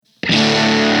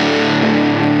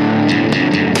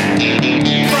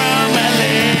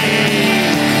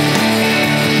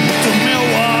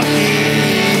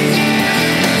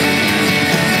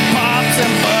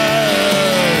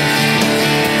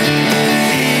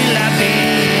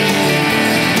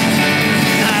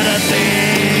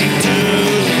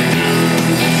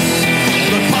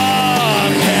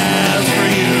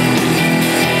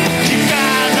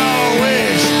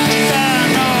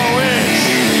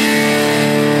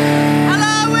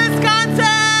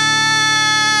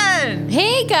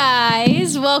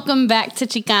welcome back to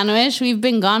Chicanoish. We've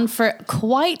been gone for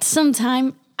quite some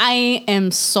time. I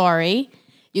am sorry.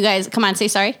 You guys, come on, say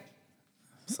sorry.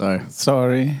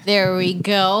 Sorry. There we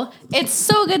go. It's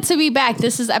so good to be back.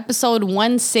 This is episode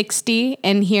 160,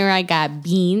 and here I got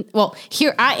Beans. Well,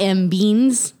 here I am,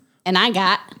 Beans, and I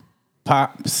got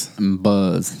Pops and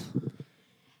Buzz.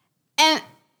 And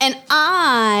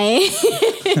I,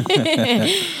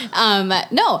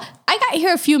 no, I got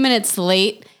here a few minutes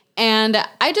late, and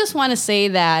I just want to say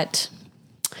that,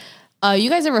 you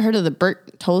guys ever heard of the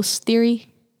burnt toast theory?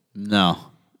 No.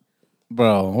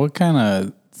 Bro, what kind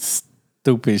of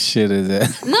stupid shit is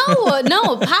that?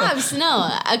 No, Pops,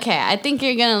 no. Okay, I think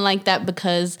you're going to like that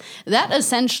because that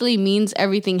essentially means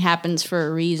everything happens for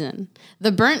a reason.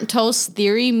 The burnt toast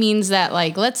theory means that,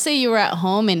 like, let's say you were at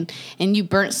home and you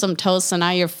burnt some toast, so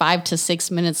now you're 5 to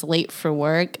 6 minutes late for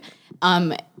work.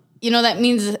 That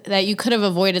means that you could have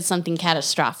avoided something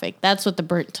catastrophic. That's what the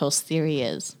burnt toast theory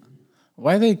is.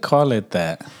 Why they call it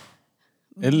that?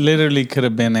 It literally could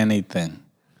have been anything.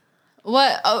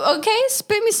 What? Okay,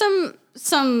 spit me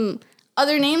some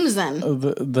other names then.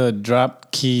 The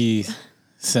drop key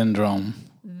syndrome.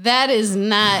 That is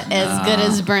not as good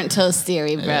as burnt toast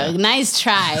theory, bro. Yeah. Nice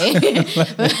try.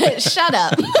 Shut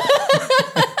up.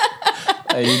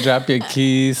 You drop your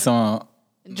keys. So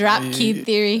drop key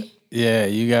theory. Yeah,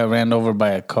 you got ran over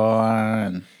by a car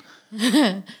and...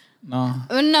 No,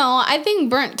 I think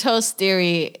burnt toast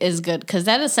theory is good because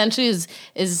that essentially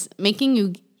is making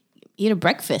you eat a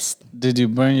breakfast. Did you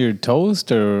burn your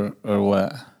toast or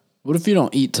what? What if you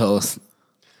don't eat toast?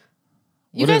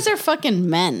 You guys are fucking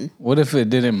men. What if it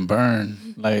didn't burn?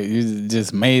 Like you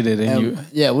just made it and you...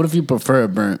 Yeah, what if you prefer it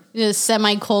burnt? Just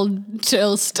semi-cold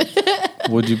toast.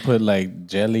 Would you put like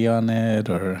jelly on it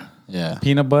or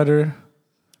peanut butter?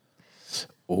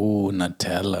 Oh,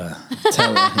 Nutella.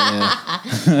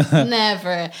 Yeah.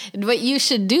 Never. What you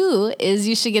should do is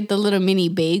you should get the little mini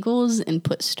bagels and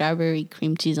put strawberry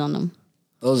cream cheese on them.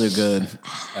 Those are good.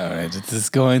 All right, is this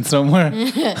going somewhere?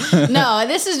 No,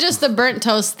 this is just the burnt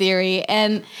toast theory.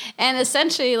 And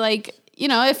essentially, like,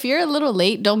 if you're a little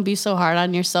late, don't be so hard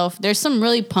on yourself. There's some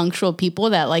really punctual people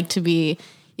that like to be,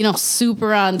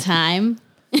 super on time.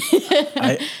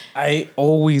 I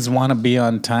always want to be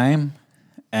on time.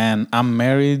 And I'm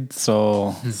married,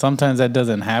 so sometimes that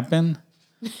doesn't happen.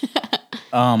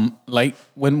 Like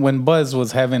when Buzz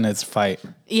was having his fight.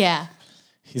 Yeah.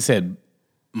 He said,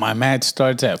 my match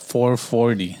starts at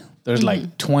 4:40. There's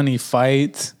like 20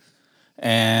 fights,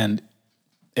 and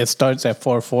it starts at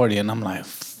 4:40. And I'm like,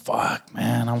 fuck,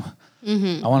 man. I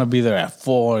want to be there at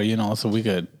 4, so we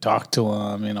could talk to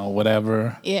him,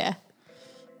 whatever. Yeah.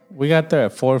 We got there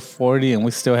at 4:40, and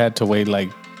we still had to wait like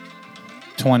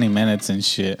 20 minutes and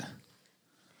shit.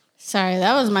 Sorry,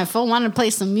 that was my phone. Wanted to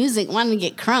play some music. Wanted to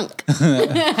get crunk.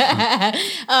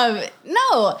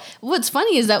 No, what's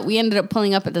funny is that we ended up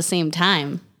pulling up at the same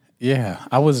time. Yeah,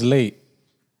 I was late.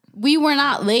 We were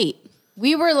not late.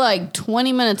 We were like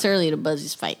 20 minutes early to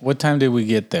Buzzy's fight. What time did we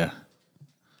get there?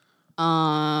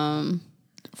 I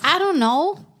don't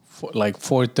know. Like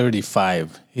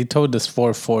 4:35. He told us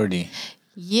 4:40.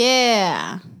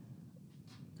 Yeah.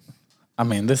 I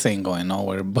mean, this ain't going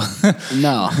nowhere, but...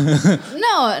 No,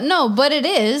 but it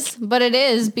is. But it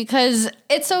is because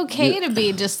it's okay to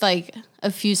be just like a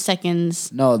few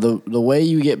seconds. No, the way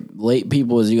you get late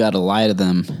people is you got to lie to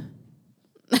them.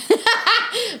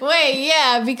 Wait,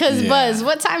 yeah, because Buzz,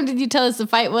 what time did you tell us the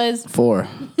fight was? 4.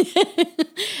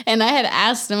 And I had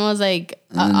asked him, I was like,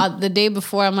 the day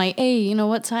before, I'm like, hey,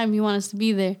 what time you want us to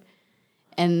be there?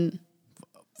 And...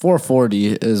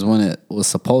 4:40 is when it was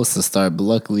supposed to start, but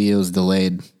luckily it was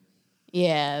delayed.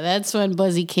 Yeah, that's when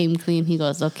Buzzy came clean. He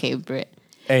goes, okay, Britt.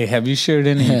 Hey, have you shared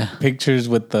any pictures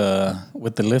with the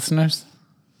listeners?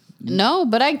 No,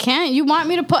 but I can't. You want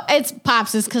me to put... It's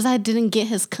Pops. It's because I didn't get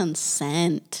his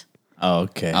consent. Oh,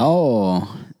 okay.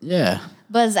 Oh, yeah.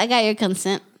 Buzz, I got your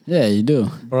consent. Yeah, you do.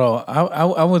 Bro,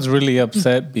 I was really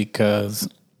upset because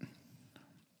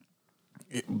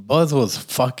Buzz was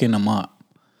fucking him up.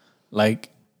 Like...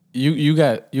 You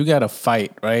got a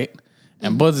fight, right?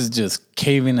 And Buzz is just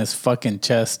caving his fucking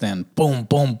chest and boom,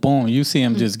 boom, boom. You see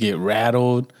him just get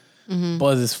rattled.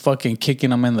 Buzz is fucking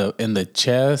kicking him in the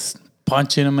chest,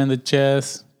 punching him in the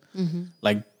chest,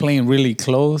 like playing really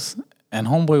close. And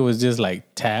homeboy was just like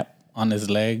tap on his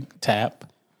leg, tap,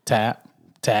 tap,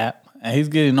 tap. And he's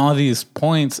getting all these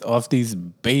points off these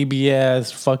baby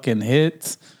ass fucking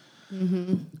hits.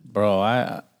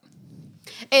 Bro,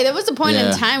 Hey, there was a point in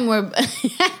Yeah. time where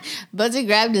Buzzy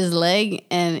grabbed his leg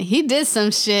and he did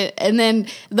some shit, and then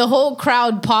the whole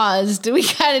crowd paused. We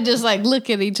kind of just like look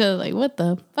at each other like, what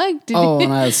the fuck, dude? Oh,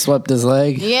 and I swept his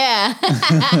leg. Yeah.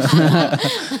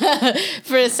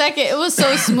 For a second, it was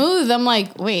so smooth. I'm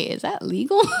like, wait, is that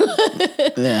legal?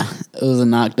 Yeah, it was a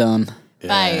knockdown.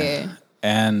 Fire.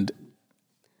 And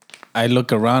I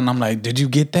look around, I'm like, did you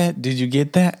get that? Did you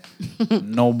get that?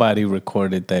 Nobody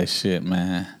recorded that shit,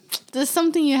 man. There's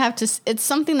something you have to, it's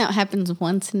something that happens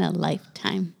once in a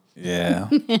lifetime. Yeah.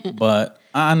 But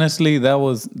honestly, that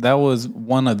was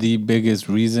one of the biggest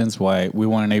reasons why we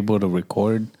weren't able to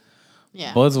record.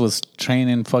 Yeah. Buzz was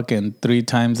training fucking 3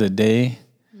 times a day.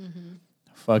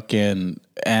 Fucking,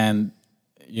 and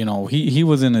you know, he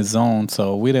was in his zone,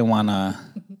 so we didn't want to,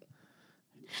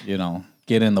 you know,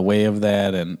 get in the way of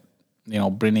that. And, you know,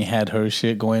 Brittany had her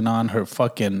shit going on. Her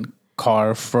fucking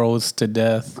car froze to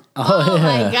death. Oh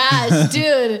my gosh,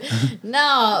 dude.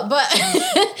 No, but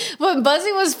when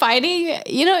Buzzy was fighting,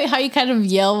 you know how you kind of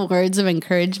yell words of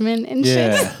encouragement and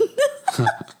shit? Yeah.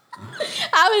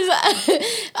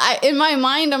 In my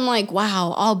mind, I'm like,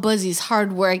 wow, all Buzzy's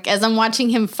hard work. As I'm watching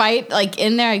him fight, like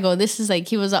in there, I go, this is like,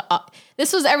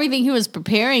 this was everything he was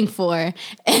preparing for.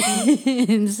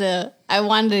 And so I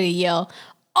wanted to yell,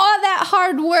 all that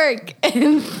hard work.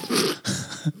 And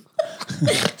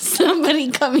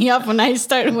somebody cut me off when I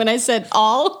said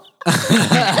all.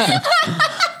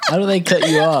 How do they cut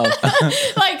you off?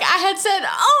 Like I had said,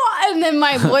 oh, and then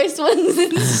my voice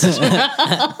wasn't strong.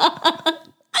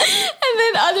 And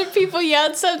then other people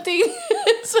yelled something,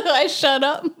 so I shut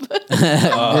up.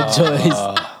 Good choice.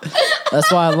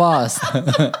 That's why I lost.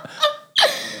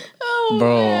 Oh,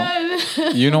 Bro,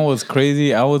 man. you know what's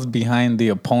crazy? I was behind the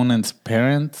opponent's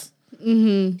parents.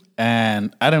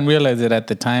 And I didn't realize it at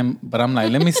the time, but I'm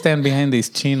like, let me stand behind these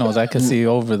chinos. I can see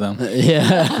over them.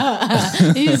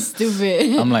 Yeah. He's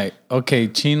stupid. I'm like, okay,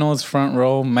 chinos front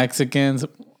row, Mexicans,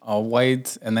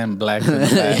 whites, and then blacks in the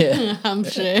back. Yeah. I'm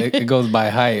sure. It goes by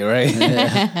height,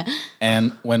 right?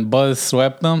 And when Buzz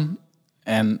swept them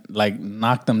and like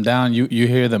knocked them down, you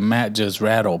hear the mat just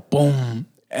rattle, boom.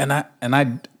 And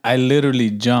I literally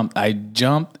jumped. I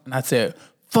jumped and I said,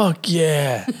 fuck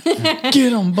yeah. Get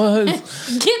him, Buzz.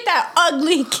 Get that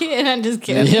ugly kid. I'm just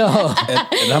kidding. Yo.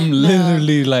 And I'm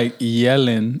literally like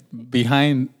yelling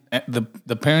behind.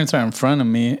 The parents are in front of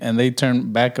me and they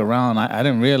turned back around. I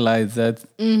didn't realize that.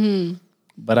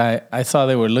 But I saw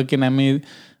they were looking at me.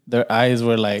 Their eyes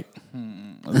were like,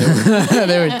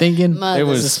 They were thinking. They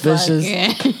were suspicious.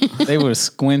 they were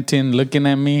squinting, looking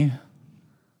at me.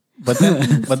 But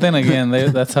then again,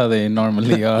 that's how they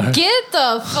normally are. Get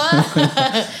the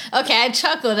fuck. Okay, I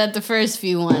chuckled at the first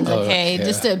few ones, okay, yeah.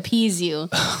 just to appease you.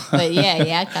 But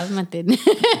yeah, cálmate.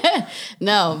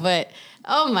 No, but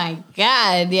oh my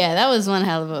God, yeah, that was one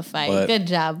hell of a fight. But- Good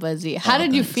job, Buzzy. How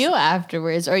did you feel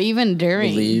afterwards, or even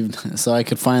during? Relieved. So I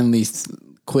could finally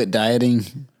quit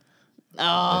dieting.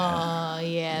 Oh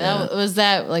yeah, was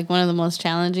that like one of the most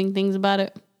challenging things about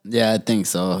it? Yeah, I think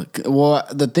so. Well,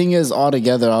 the thing is,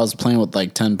 altogether, I was playing with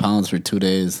like 10 pounds for 2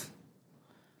 days.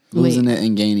 Losing it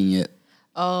and gaining it.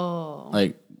 Oh,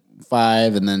 Like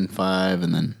 5 and then 5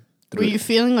 and then 3. were you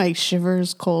feeling like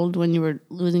shivers, cold when you were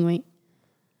losing weight?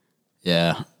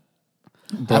 Yeah.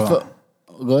 Bro. I felt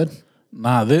good.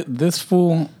 Nah, this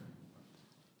fool,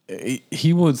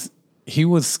 he was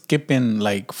skipping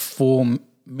like full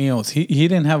meals. He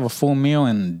didn't have a full meal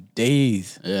in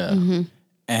days. Yeah.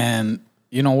 And,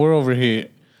 you know, we're over here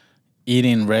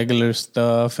eating regular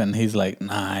stuff. And he's like,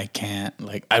 nah, I can't.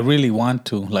 Like, I really want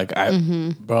to. Like, I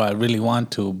really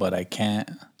want to, but I can't.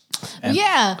 And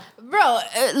Yeah, bro.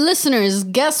 Listeners,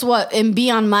 guess what? And be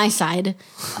on my side.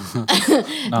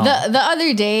 The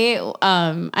other day,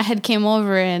 I had came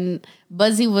over and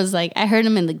Buzzy was like, I heard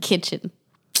him in the kitchen.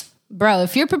 Bro,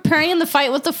 if you're preparing the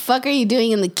fight, what the fuck are you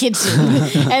doing in the kitchen?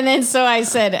 And then so I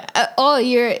said, oh,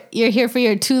 you're here for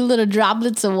your 2 little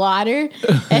droplets of water?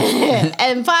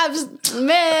 And Pops,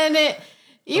 man,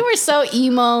 you were so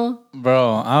emo.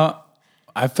 bro,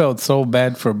 I felt so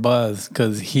bad for Buzz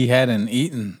because he hadn't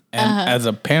eaten. And as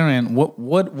a parent,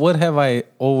 what have I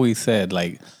always said?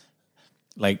 Like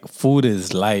food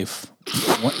is life.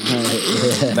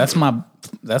 That's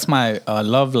my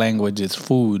love language is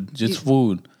food, just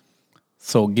food.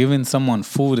 So giving someone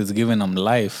food is giving them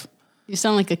life. You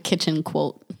sound like a kitchen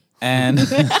quote. And shut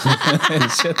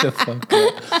the fuck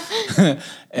up.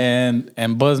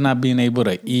 And Buzz not being able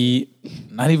to eat,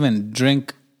 not even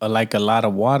drink a lot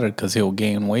of water because he'll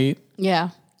gain weight. Yeah.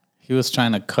 He was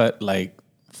trying to cut like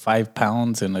 5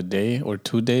 pounds in a day or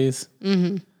 2 days.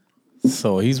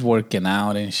 So he's working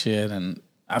out and shit. And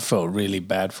I felt really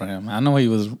bad for him. I know he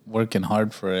was working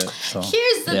hard for it. So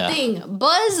Here's the thing.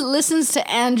 Buzz listens to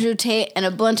Andrew Tate and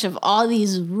a bunch of all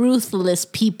these ruthless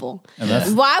people.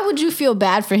 Why would you feel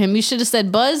bad for him? You should have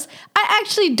said, Buzz, I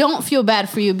actually don't feel bad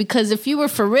for you because if you were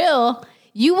for real,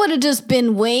 you would have just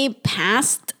been way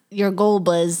past your goal,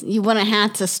 Buzz. You wouldn't have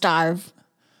had to starve.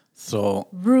 So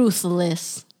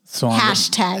Ruthless. So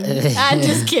hashtag. I'm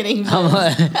just kidding. No,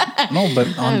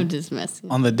 but I'm just messing.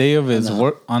 On the day of his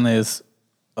work, on his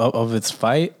of its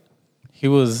fight, he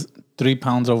was 3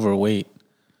 pounds overweight.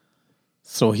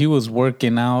 So he was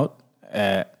working out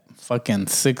at fucking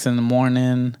 6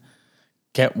 a.m.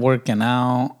 Kept working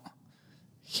out.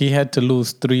 He had to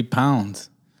lose 3 pounds.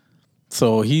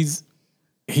 So he's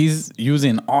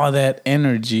using all that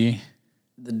energy.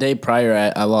 The day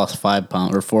prior, I lost 5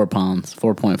 pounds or 4 pounds,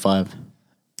 4.5.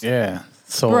 Yeah.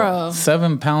 So Bro.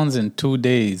 7 pounds in 2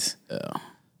 days. Yeah.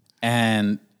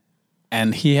 And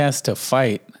he has to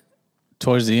fight.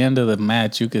 Towards the end of the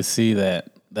match, you could see that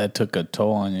took a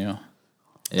toll on you.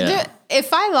 Yeah. Dude,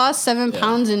 if I lost 7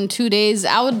 pounds in 2 days,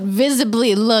 I would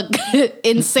visibly look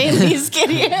insanely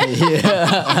skinnier.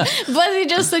 Yeah. But he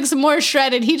just looks more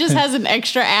shredded. He just has an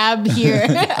extra ab here.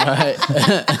 Right.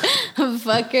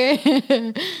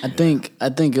 Fucker. I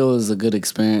think it was a good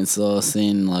experience though,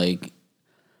 seeing like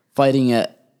fighting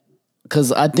at,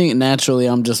 because I think naturally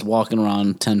I'm just walking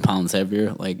around 10 pounds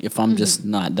heavier. Like if I'm just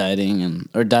not dieting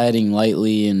or dieting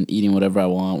lightly and eating whatever I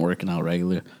want, working out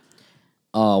regular,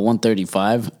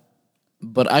 135.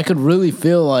 But I could really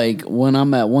feel like when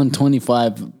I'm at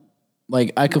 125,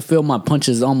 like I could feel my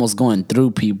punches almost going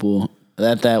through people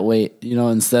at that weight,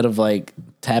 instead of like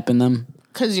tapping them.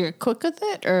 Because you're quick with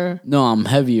it, or? No, I'm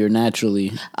heavier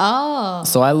naturally. Oh.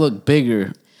 So I look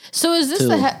bigger. So is this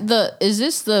is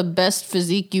this the best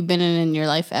physique you've been in your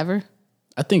life ever?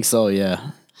 I think so,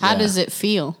 yeah. How does it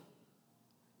feel?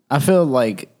 I feel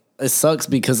like it sucks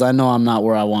because I know I'm not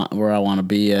where I want to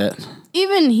be yet.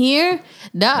 Even here,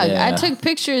 dog, Yeah. I took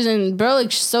pictures and bro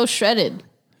looks so shredded.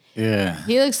 Yeah.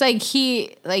 He looks like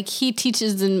he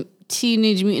teaches the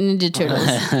Teenage Mutant Ninja Turtles.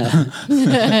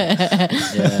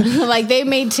 Like they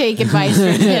may take advice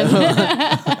from him.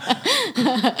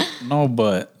 No,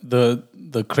 but the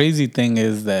crazy thing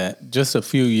is that just a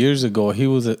few years ago, he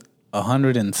was at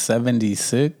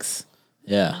 176.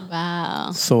 Yeah.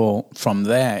 Wow. So from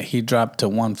that, he dropped to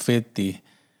 150.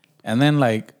 And then,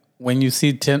 like, when you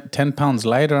see 10 pounds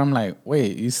lighter, I'm like,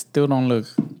 wait, you still don't look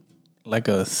like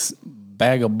a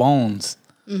bag of bones.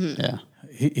 Mm-hmm. Yeah.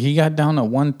 He got down to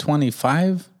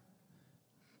 125,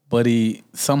 but he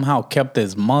somehow kept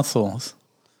his muscles.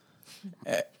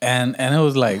 And it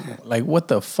was like what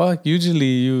the fuck? Usually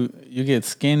you get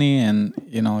skinny and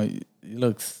you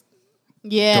look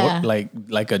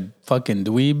like a fucking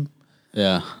dweeb.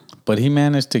 Yeah. But he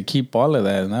managed to keep all of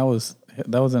that, and that was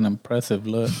an impressive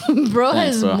look. Bro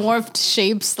Thanks, has bro. morphed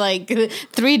shapes like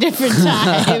 3 different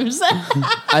times.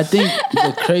 I think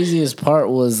the craziest part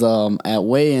was at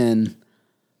weigh-in,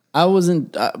 I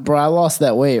wasn't, bro, I lost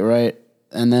that weight, right?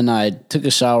 And then I took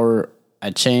a shower,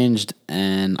 I changed,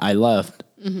 and I left.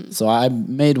 Mm-hmm. So I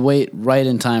made weight right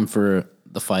in time for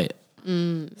the fight.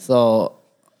 So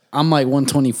I'm like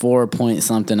 124 point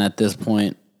something at this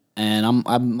point, and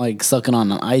I'm like sucking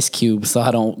on an ice cube so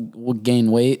I don't gain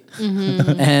weight.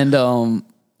 Mm-hmm. And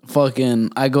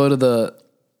fucking I go to the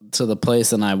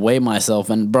place and I weigh myself,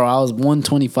 and bro, I was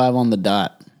 125 on the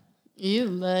dot. You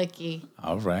lucky.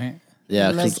 All right.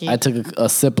 Yeah, because Lucky. I took a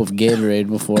sip of Gatorade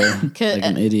before, like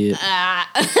an idiot.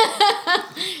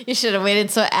 You should have waited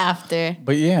till after.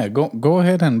 But yeah, go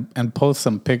ahead and post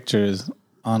some pictures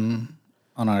on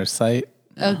our site,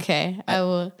 Okay, I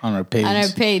will. on our page. On our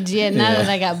page, yeah. Now Yeah. that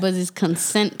I got Buzzy's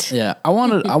consent. Yeah, I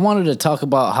wanted to talk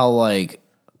about how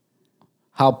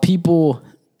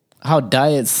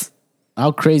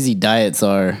crazy diets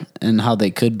are and how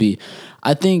they could be.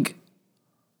 I think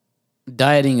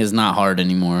dieting is not hard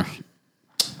anymore.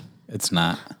 It's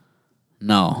not.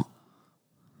 No.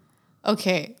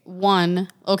 Okay,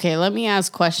 let me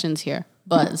ask questions here.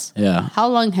 Buzz. Yeah. How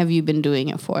long have you been doing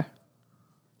it for?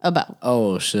 About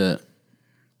Oh shit,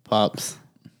 Pops.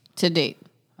 to date.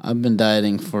 I've been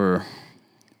dieting for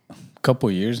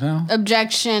Couple years now.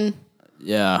 Objection.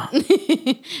 yeah.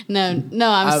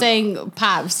 No, I'm saying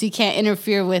Pops. You can't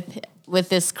interfere with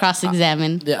this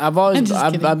cross-examine. Yeah, I'm just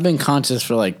kidding. I've been conscious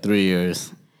for like 3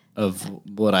 years of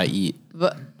what I eat.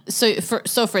 But so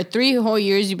for 3 whole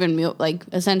years you've been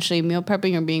essentially meal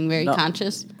prepping or being very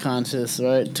conscious. Conscious,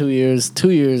 right? 2 years.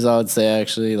 2 years, I would say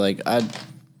actually. Like And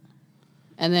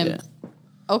then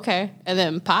and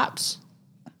then Pops.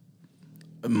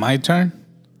 My turn.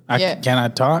 Yeah. Can I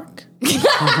talk?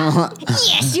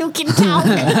 Yes, you can count.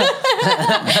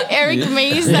 Eric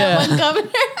Mays, that one governor.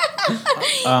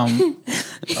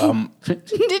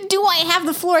 Do I have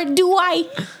the floor? Do I?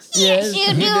 Yes,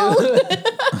 you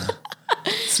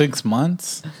do. 6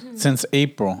 months since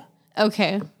April.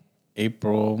 Okay.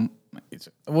 April,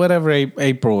 whatever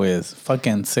April is.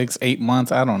 Fucking 6-8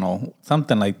 months. I don't know.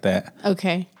 Something like that.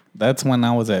 Okay. That's when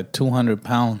I was at 200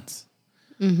 pounds.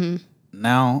 Mm-hmm.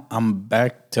 Now I'm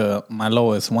back to my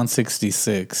lowest,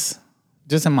 166.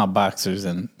 Just in my boxers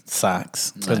and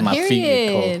socks because my feet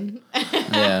get cold.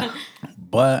 Yeah.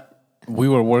 But we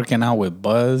were working out with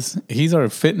Buzz. He's our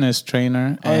fitness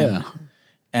trainer.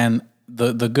 And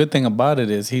the good thing about it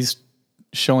is he's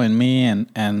showing me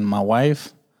and my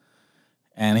wife.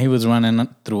 And he was running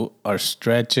through our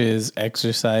stretches,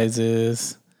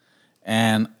 exercises.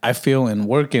 And I feel in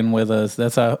working with us,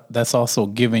 that's also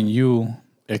giving you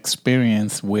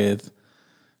experience with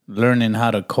learning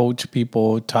how to coach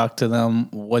people, talk to them,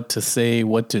 what to say,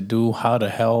 what to do, how to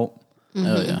help.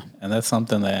 Oh yeah. And that's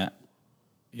something that,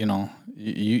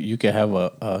 you could have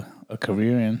a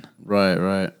career in.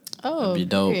 Right. Oh, That'd be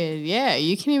dope. period. Yeah,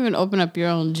 you can even open up your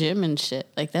own gym and shit.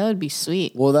 Like, that would be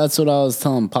sweet. Well, that's what I was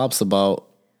telling Pops about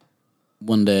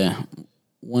one day.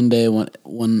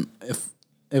 When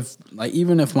if like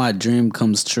even if my dream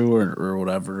comes true or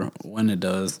whatever, when it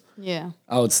does, Yeah.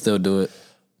 I would still do it.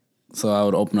 So I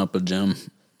would open up a gym,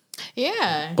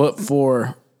 Yeah. but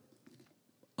for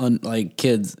like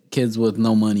kids with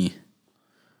no money.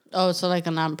 Oh, so like a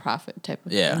nonprofit type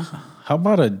of Yeah, thing. How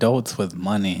about adults with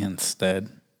money instead?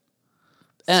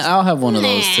 and I'll have one of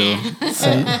those too.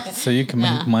 So you can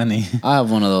make money. I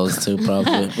have one of those too,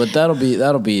 probably. But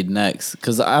that'll be next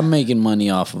because I'm making money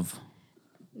off of.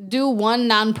 Do one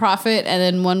nonprofit and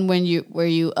then one where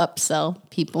you upsell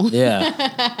people.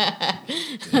 Yeah.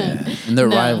 And they're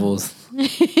rivals.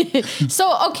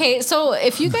 So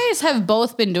if you guys have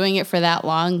both been doing it for that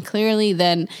long, clearly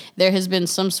then there has been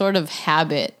some sort of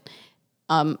habit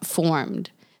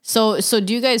formed. So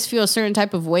do you guys feel a certain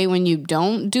type of way when you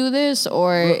don't do this,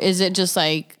 or is it just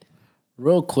like?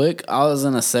 Real quick, I was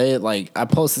gonna say it like I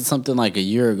posted something like a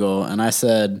year ago, and I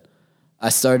said I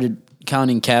started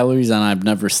counting calories and I've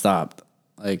never stopped.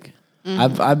 Like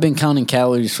I've been counting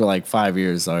calories for like 5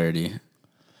 years already.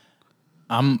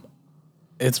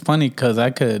 It's funny because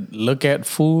I could look at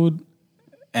food,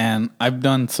 and I've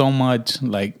done so much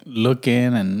like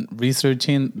looking and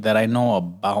researching that I know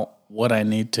about what I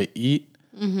need to eat.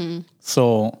 Mm-hmm.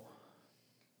 So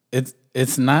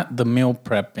it's not the meal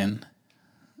prepping.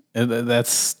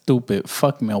 That's stupid.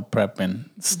 Fuck meal prepping.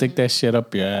 Stick that shit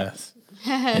up your ass.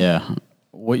 Yeah.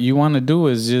 What you want to do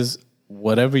is just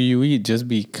whatever you eat, just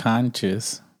be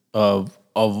conscious of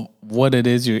what it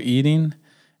is you're eating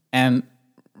and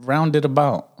round it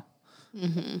about.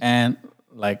 Mm-hmm. And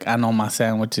like I know my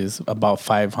sandwich is about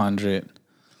 500.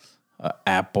 An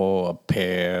apple, a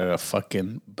pear, a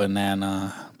fucking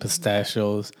banana,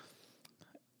 pistachios.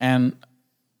 And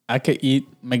I could eat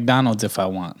McDonald's if I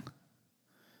want.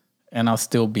 And I'll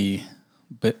still be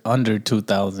under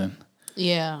 2,000.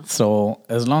 Yeah. So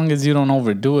as long as you don't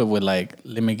overdo it with like,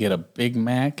 let me get a Big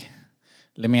Mac,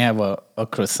 let me have a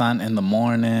croissant in the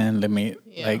morning,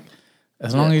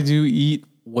 as long as you eat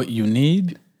what you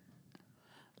need,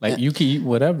 like you can eat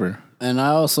whatever. And I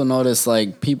also noticed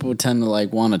like people tend to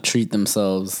like want to treat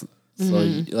themselves. So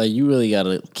like you really got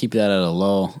to keep that at a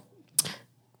low.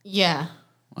 Yeah.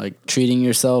 Like treating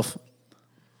yourself.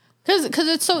 Cause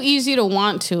it's so easy to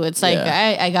want to. It's like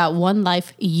I got one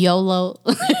life, YOLO.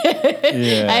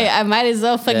 I might as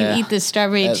well fucking eat this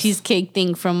strawberry cheesecake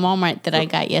thing from Walmart that I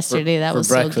got yesterday. That was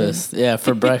breakfast. So good. Yeah,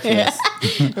 for breakfast.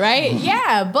 Right?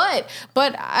 Yeah, but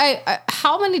I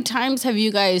how many times have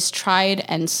you guys tried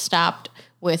and stopped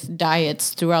with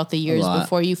diets throughout the years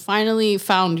before you finally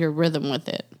found your rhythm with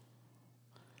it?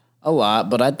 A lot,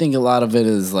 but I think a lot of it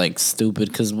is like stupid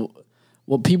because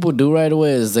what people do right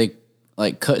away is they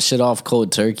like cut shit off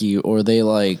cold turkey, or they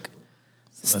like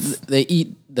they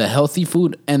eat the healthy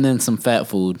food and then some fat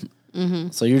food.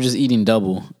 Mm-hmm. So you're just eating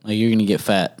double. Like you're gonna get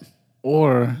fat.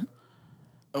 Or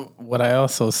what I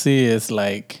also see is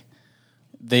like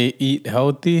they eat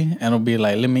healthy and it'll be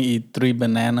like, let me eat 3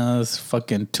 bananas,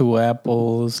 fucking 2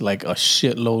 apples, like a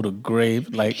shitload of grapes.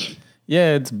 Like,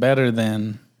 yeah, it's better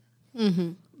than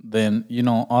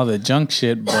all the junk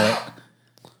shit, but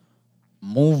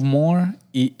move more,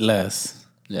 eat less.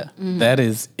 Yeah. Mm-hmm. That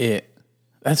is it.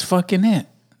 That's fucking it.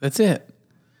 That's it.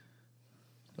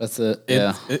 That's it.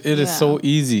 It is so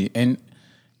easy. And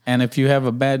if you have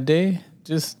a bad day,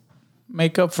 just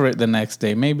make up for it the next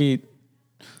day. Maybe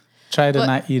try to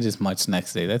not eat as much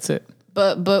next day. That's it.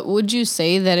 But would you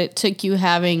say that it took you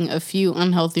having a few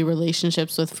unhealthy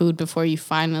relationships with food before you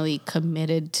finally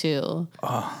committed to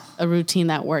a routine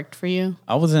that worked for you?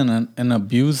 I was in an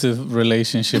abusive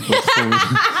relationship with food.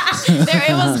 There,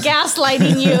 it was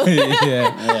gaslighting you.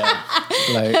 Yeah.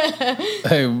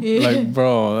 Like,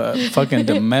 bro, fucking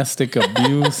domestic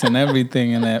abuse and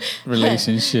everything in that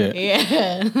relationship.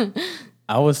 Yeah.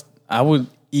 I would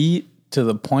eat to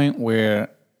the point where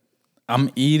I'm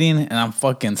eating and I'm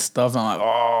fucking stuffed. I'm like,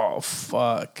 oh,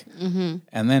 fuck. Mm-hmm.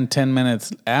 And then 10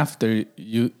 minutes after,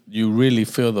 you really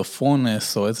feel the fullness.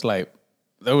 So it's like,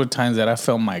 there were times that I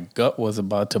felt my gut was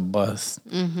about to bust.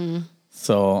 Mm-hmm.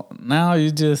 So now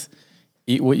you just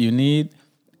eat what you need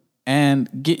and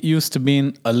get used to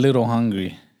being a little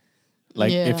hungry.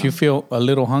 Like, if you feel a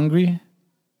little hungry,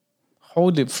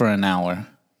 hold it for an hour.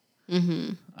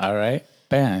 Mm-hmm. All right?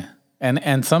 Bam.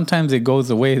 And sometimes it goes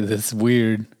away this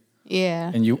weird...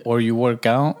 Yeah. And you work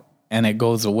out and it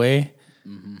goes away.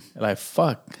 Mm-hmm. Like,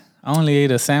 fuck, I only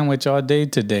ate a sandwich all day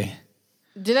today.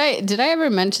 Did I ever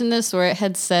mention this where it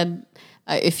had said,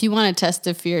 if you want to test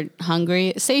if you're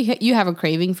hungry, say you have a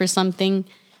craving for something,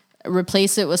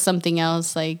 replace it with something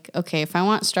else. Like, okay, if I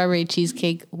want strawberry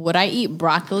cheesecake, would I eat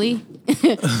broccoli?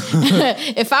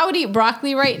 If I would eat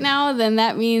broccoli right now, then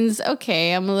that means,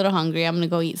 okay, I'm a little hungry. I'm going to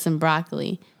go eat some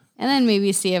broccoli. And then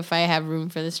maybe see if I have room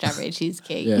for the strawberry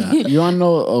cheesecake. Yeah. You want to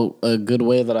know a good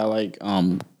way that I like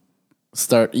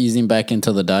start easing back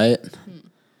into the diet?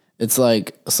 It's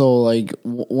like, so like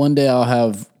one day I'll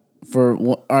have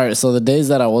all right, so the days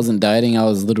that I wasn't dieting, I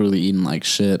was literally eating like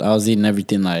shit. I was eating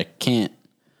everything that I can't.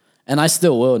 And I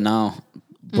still will now.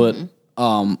 But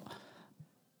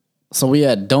so we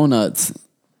had donuts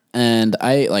and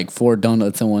I ate like 4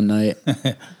 donuts in one night.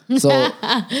 So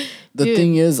the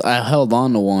thing is, I held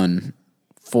on to one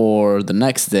for the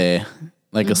next day,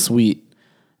 like a sweet.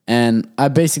 And I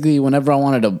basically, whenever I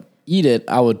wanted to eat it,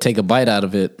 I would take a bite out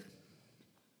of it.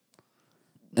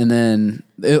 And then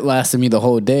it lasted me the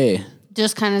whole day.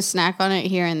 Just kind of snack on it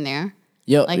here and there.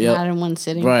 Yep. Like not in one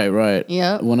sitting. Right.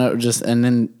 Yep. Whenever and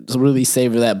then really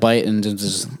savor that bite and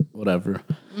just whatever.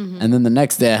 Mm-hmm. And then the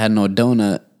next day I had no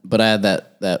donut, but I had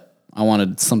that I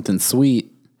wanted something sweet.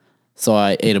 So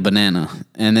I ate a banana,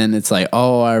 and then it's like,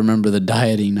 oh, I remember the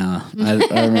dieting now. I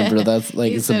remember that's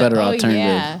like it's a better alternative.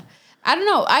 Yeah. I don't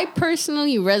know. I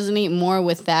personally resonate more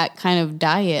with that kind of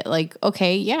diet. Like,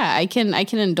 okay, yeah, I can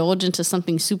indulge into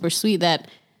something super sweet that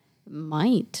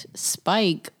might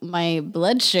spike my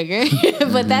blood sugar,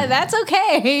 but that's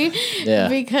okay. Yeah.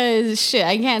 Because shit,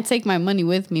 I can't take my money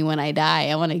with me when I die.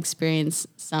 I want to experience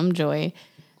some joy.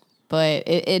 But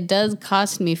it does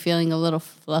cost me feeling a little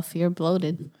fluffy or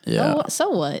bloated. Yeah. So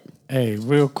what? Hey,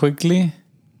 real quickly,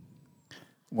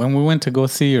 when we went to go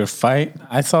see your fight,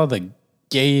 I saw the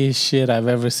gayest shit I've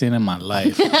ever seen in my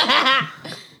life.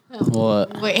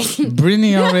 What? Wait.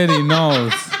 Brittany already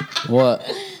knows. What?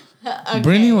 Okay.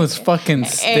 Brittany was fucking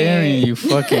staring at you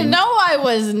fucking. No, I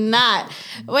was not.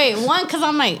 Wait, because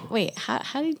I'm like, wait,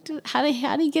 how do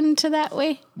you get into that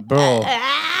way? Bro.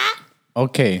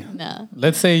 Okay. No.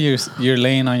 Let's say you're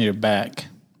laying on your back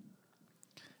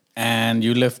and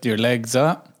you lift your legs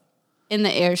up in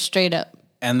the air straight up.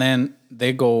 And then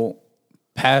they go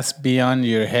past beyond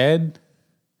your head.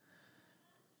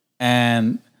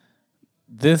 And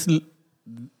this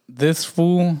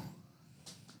fool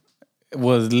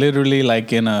was literally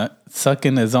like in a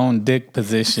sucking his own dick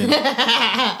position.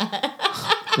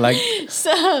 Like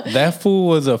so that fool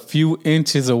was a few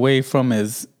inches away from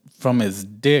his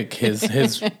dick,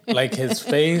 his like his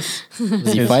face.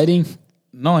 Was he fighting?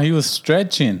 No, he was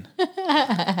stretching.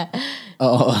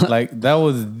 Oh, like that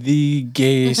was the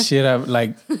gayest shit I've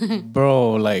like,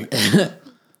 bro. Like,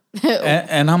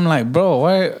 and I'm like, bro,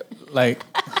 why? Like,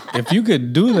 if you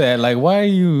could do that, like, why are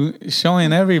you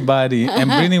showing everybody? And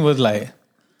Brittany was like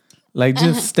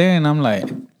just staring. I'm like,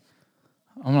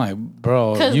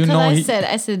 bro, you know, I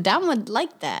said, Dom would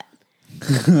like that.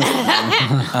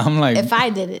 I'm like, if I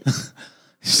did it.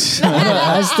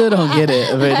 I still don't get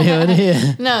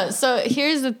it. No, so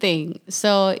here's the thing.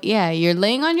 So yeah, you're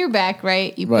laying on your back,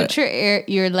 right? You put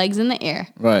your legs in the air,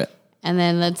 right? And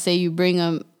then let's say you bring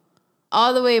them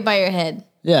all the way by your head.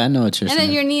 Yeah, I know what you're saying. And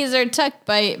then your knees are tucked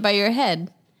by your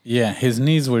head. Yeah, his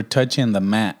knees were touching the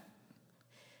mat.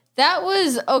 That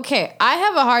was okay. I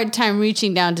have a hard time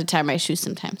reaching down to tie my shoes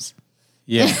sometimes.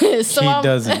 Yeah, so he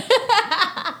doesn't.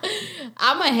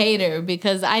 I'm a hater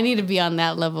because I need to be on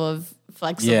that level of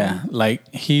flexible. Yeah,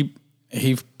 like he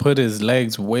put his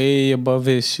legs way above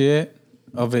his shit,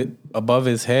 above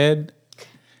his head,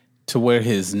 to where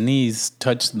his knees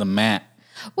touch the mat.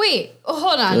 Wait,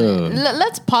 hold on.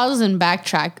 Let's pause and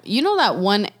backtrack. You know that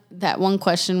that one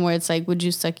question where it's like, would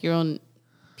you suck your own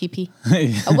pee-pee?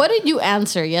 What did you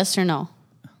answer? Yes or no?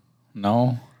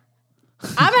 No.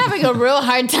 I'm having a real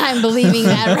hard time believing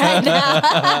that right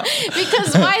now.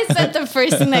 Because why is that the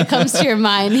first thing that comes to your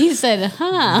mind? He said,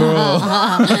 huh.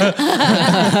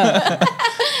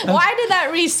 Why did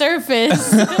that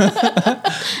resurface?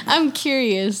 I'm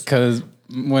curious. Because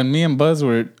when me and Buzz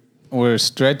were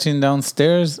stretching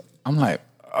downstairs, I'm like,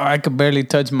 I could barely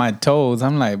touch my toes.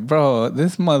 I'm like, bro,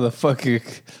 this motherfucker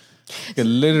could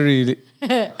literally...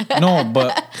 No,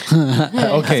 but...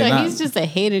 Okay, So nah. he's just a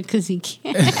hater because he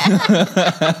can't.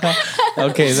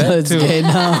 Okay, So that it's too. gay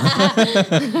now.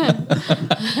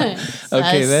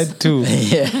 Okay, that too.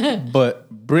 Yeah. But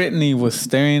Brittany was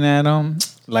staring at him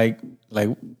like,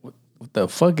 what the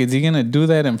fuck? Is he gonna do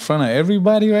that in front of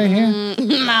everybody right here?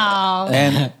 No.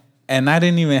 And I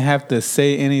didn't even have to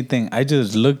say anything. I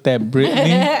just looked at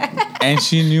Brittany and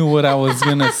she knew what I was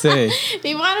gonna say. Do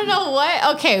you want to know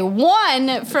what? Okay,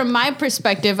 one, from my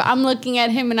perspective, I'm looking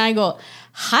at him and I go,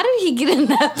 how did he get in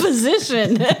that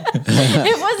position?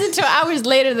 It wasn't 2 hours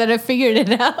later that I figured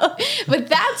it out. But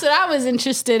that's what I was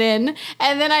interested in.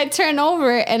 And then I turn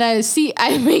over and I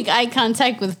make eye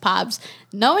contact with Pops.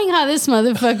 Knowing how this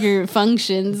motherfucker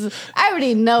functions, I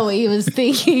already know what he was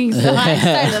thinking. So I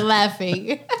started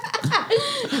laughing.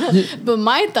 But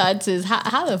my thoughts is,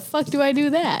 how the fuck do I do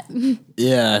that?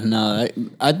 Yeah, no,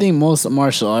 I think most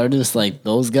martial artists, like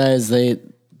those guys, they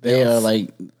are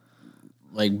like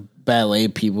ballet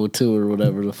people too, or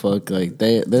whatever the fuck. Like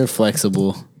they're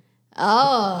flexible.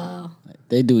 Oh.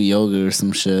 They do yoga or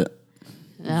some shit.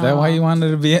 Is that why you wanted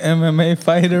to be an MMA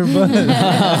fighter, Buzz?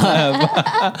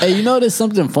 Hey, you know there's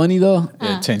something funny though?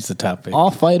 Yeah, change the topic. All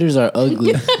fighters are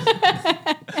ugly.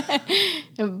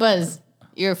 Buzz,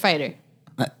 you're a fighter.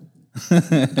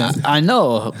 I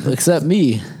know, except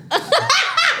me.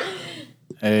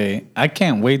 Hey, I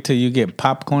can't wait till you get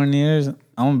popcorn ears. I'm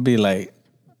gonna be like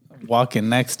walking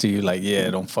next to you, like, yeah,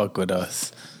 don't fuck with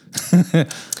us. me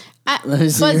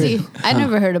see Buzzy, here. I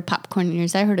never heard of popcorn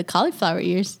ears. I heard of cauliflower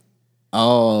ears.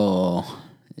 Oh,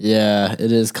 yeah,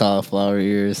 it is cauliflower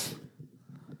ears.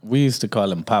 We used to call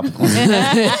them popcorn.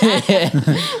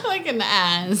 Like an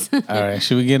ass. All right,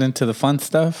 should we get into the fun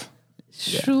stuff?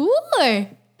 Sure.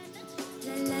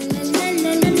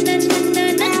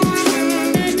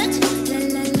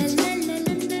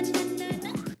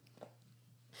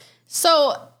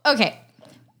 So, okay.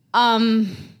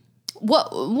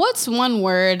 What's one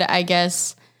word, I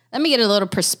guess? Let me get a little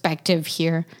perspective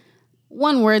here.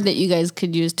 One word that you guys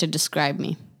could use to describe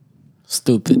me.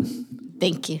 Stupid.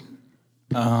 Thank you.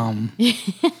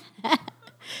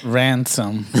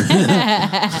 Ransom.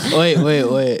 Wait.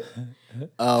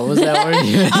 What's that word?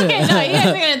 You Okay, no, you guys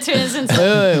are going to turn this into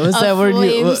wait, what's that word?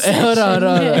 flame Hold on.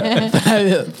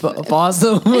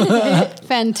 Awesome.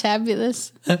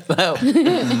 fantabulous. Wait,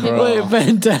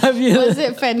 fantabulous. Was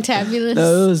it fantabulous?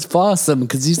 No, it was awesome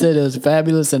because you said it was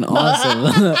fabulous and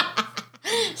awesome.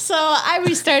 So I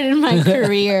restarted my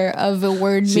career of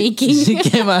word making. She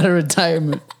came out of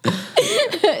retirement.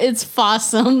 It's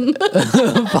Fossum.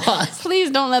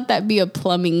 Please don't let that be a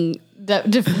plumbing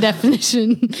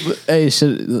definition. Hey,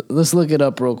 let's look it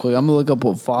up real quick. I'm gonna look up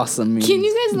what Fossum means. Can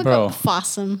you guys look Bro. up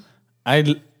Fossum?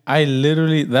 I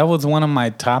literally, that was one of my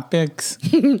topics.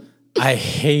 I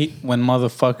hate when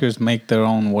motherfuckers make their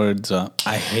own words up.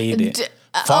 I hate it.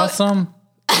 Fossum,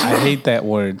 I hate that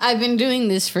word. I've been doing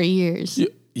this for years.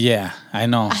 Yeah, I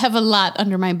know. I have a lot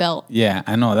under my belt. Yeah,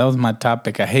 I know. That was my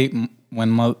topic. I hate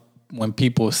when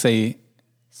people say,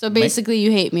 So basically,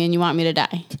 you hate me and you want me to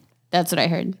die. That's what I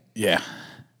heard. yeah.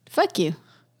 Fuck you.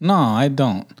 No, I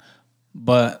don't.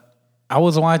 But I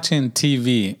was watching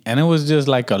TV and it was just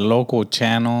like a local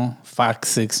channel, Fox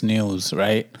 6 News,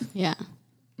 right? Yeah.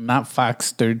 Not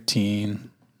Fox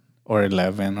 13 or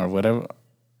 11 or whatever.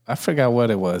 I forgot what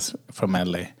it was from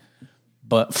LA.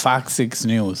 But Fox 6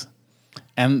 News.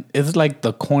 And it's like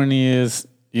the corniest,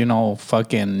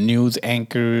 fucking news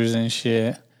anchors and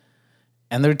shit.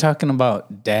 And they're talking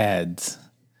about dads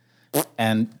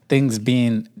and things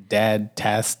being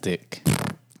dad-tastic.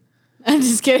 I'm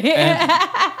just kidding. How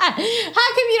come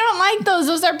you don't like those?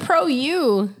 Those are pro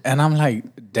you. And I'm like,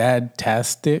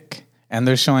 dad-tastic? And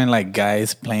they're showing like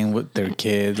guys playing with their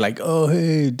kids, like, oh,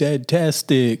 hey,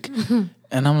 dad-tastic.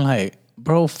 And I'm like,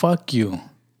 bro, fuck you.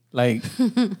 Like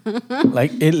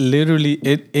it literally,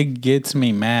 it gets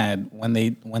me mad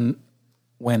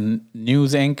when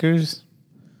news anchors,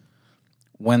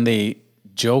 when they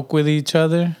joke with each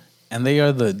other and they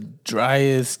are the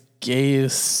driest,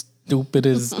 gayest,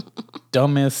 stupidest,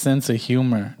 dumbest sense of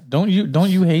humor. Don't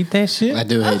you hate that shit? I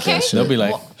do hate Okay. that shit. They'll be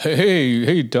like,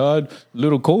 hey, Todd, a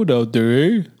little cold out there,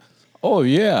 eh? Oh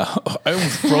yeah, I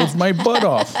almost froze my butt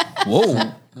off.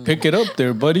 Whoa, pick it up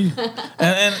there, buddy.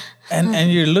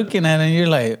 And you're looking at it and you're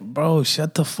like, bro,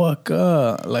 shut the fuck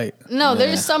up. Like, No,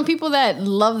 there's some people that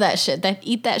love that shit, that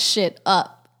eat that shit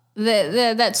up.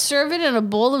 That serve it in a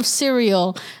bowl of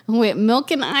cereal with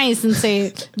milk and ice and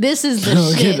say, this is the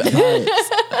shit.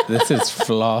 this is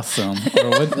Flawsome. Or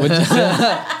what'd you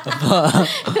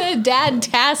say?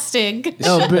 Dad-tastic.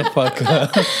 No, Shut the fuck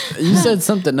up. you said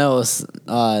something else.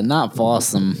 Not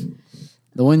Flawsome.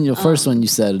 The first one you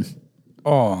said.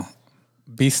 Oh,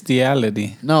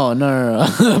 bestiality. No, bro.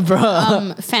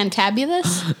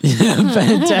 Fantabulous?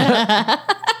 Fantastic.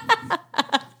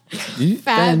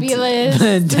 Fabulous.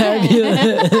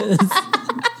 Fantabulous.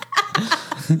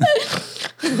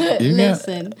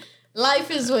 Listen,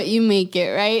 life is what you make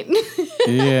it, right?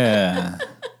 Yeah.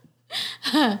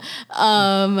 That's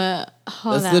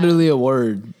literally a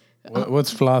word.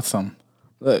 What's Flawsome?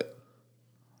 Look.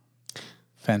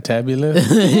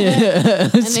 Fantabulous?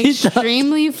 An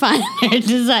extremely fine or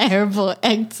desirable,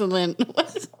 excellent.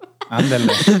 Ándale.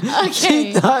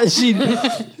 Okay.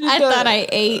 I thought I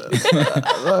ate.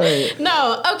 Right.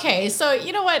 No, okay. So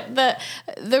you know what?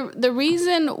 The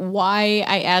reason why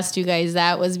I asked you guys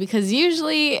that was because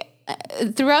usually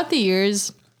throughout the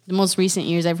years, the most recent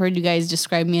years, I've heard you guys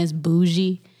describe me as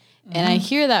bougie. And I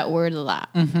hear that word a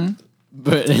lot. Mm-hmm.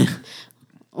 But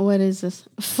What is this?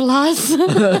 Floss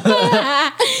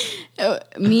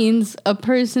means a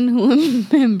person who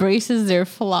embraces their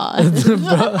flaws.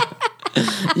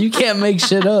 you can't make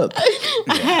shit up.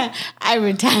 I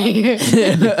retire.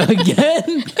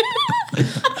 Again?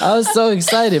 I was so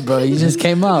excited, bro. You just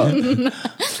came out.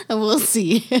 We'll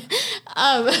see.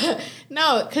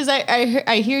 No, because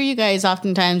I hear you guys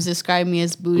oftentimes describe me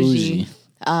as bougie.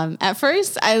 At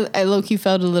first, I low-key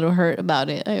felt a little hurt about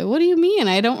it. Like, what do you mean?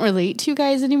 I don't relate to you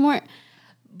guys anymore.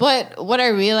 But what I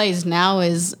realize now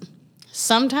is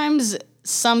sometimes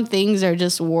some things are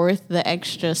just worth the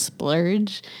extra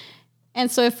splurge. And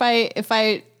so if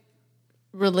I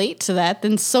relate to that,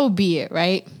 then so be it,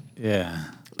 right? Yeah.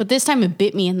 But this time it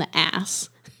bit me in the ass.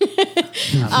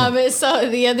 So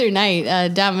the other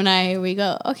night, Dom and I, we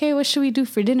go, okay, what should we do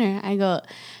for dinner? I go,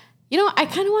 I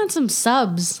kind of want some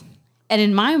subs. And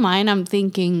in my mind, I'm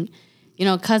thinking,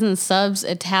 cousin subs,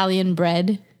 Italian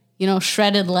bread,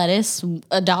 shredded lettuce,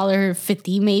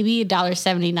 $1.50 maybe,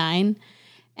 $1.79.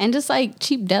 And just like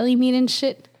cheap deli meat and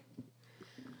shit.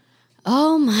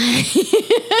 Oh my.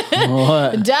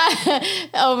 What?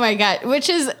 Oh my God. Which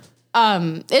is,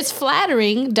 it's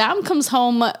flattering. Dom comes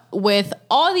home with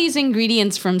all these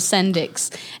ingredients from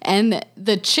Sendix. And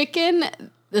the chicken,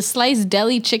 the sliced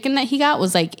deli chicken that he got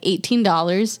was like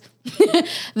 $18.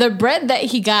 The bread that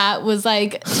he got was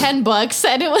like $10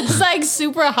 and it was like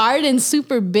super hard and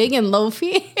super big and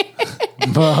loafy.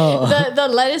 The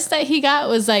lettuce that he got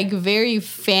was like very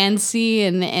fancy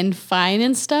and fine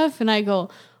and stuff. And I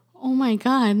go, oh my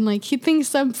God, like he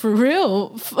thinks I'm for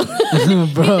real. He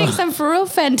thinks I'm for real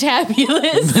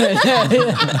fantabulous.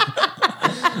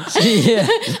 Yeah.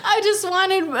 I just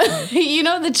wanted,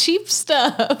 the cheap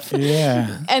stuff.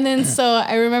 Yeah. And then so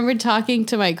I remember talking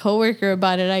to my coworker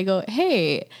about it. I go,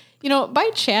 hey,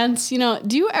 by chance,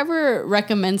 do you ever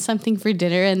recommend something for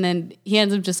dinner and then he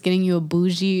ends up just getting you a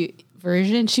bougie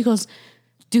version? She goes,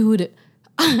 dude,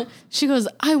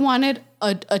 I wanted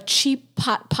a cheap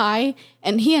pot pie,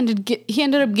 and he ended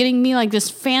up getting me like this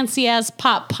fancy ass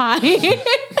pot pie.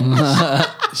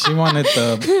 She wanted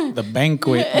the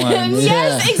banquet one.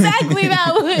 Yes, exactly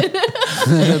that one.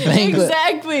 The banquet.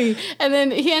 Exactly. And then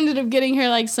he ended up getting her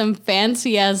like some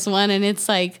fancy ass one, and it's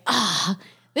like,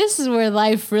 this is where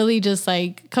life really just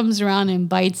like comes around and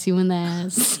bites you in the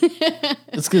ass.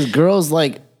 It's because girls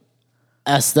like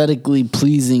aesthetically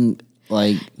pleasing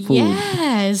like food.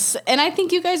 Yes. And I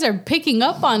think you guys are picking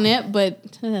up on it, but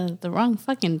the wrong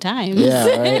fucking time.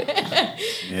 Yeah, right.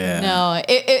 Yeah. No,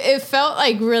 it felt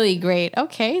like really great.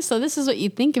 Okay, so this is what you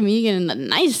think of me getting the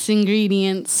nice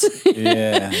ingredients.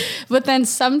 Yeah. But then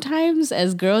sometimes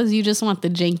as girls, you just want the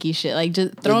janky shit. Like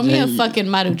just throw me a fucking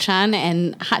Maruchan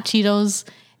and hot Cheetos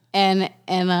and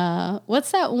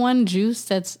what's that one juice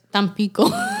that's Tampico?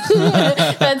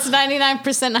 That's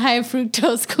 99% high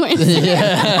fructose corn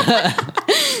syrup.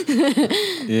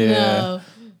 Yeah.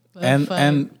 No,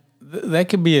 and that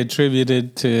could be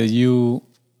attributed to you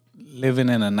living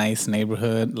in a nice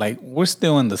neighborhood. Like we're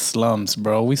still in the slums,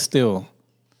 bro. We still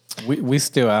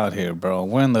out here, bro.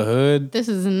 We're in the hood. this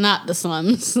is not the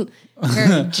slums.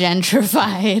 Very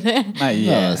gentrified. Not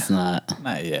yet. No, it's not.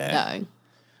 Not yet. Dog.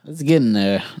 It's getting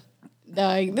there.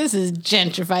 Dog, this is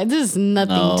gentrified. This is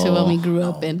nothing to when we grew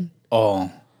up in.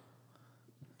 Oh.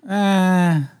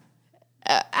 I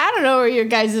don't don't know where your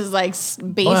guys' like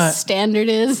base standard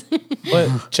is.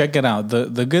 But check it out.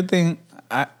 The good thing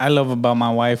I love about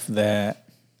my wife that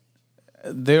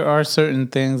there are certain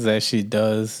things that she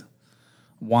does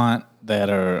want that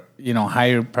are,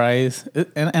 higher price.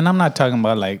 And I'm not talking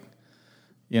about like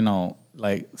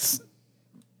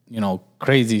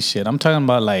crazy shit. I'm talking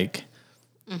about like,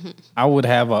 I would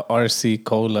have a RC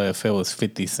cola if it was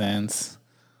 50 cents,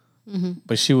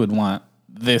 but she would want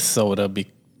this soda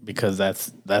because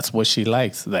that's what she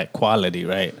likes, that quality,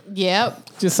 right?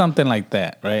 Yep. Just something like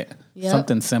that, right? Yep.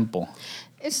 Something simple.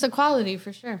 It's the quality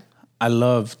for sure. I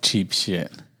love cheap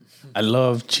shit. I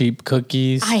love cheap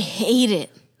cookies. I hate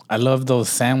it. I love those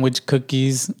sandwich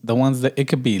cookies. The ones that it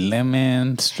could be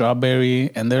lemon, strawberry,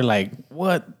 and they're like,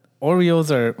 what? Oreos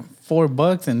are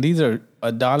 $4 and these are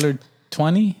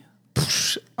 $1.20?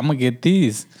 I'm gonna get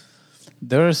these.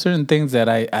 There are certain things that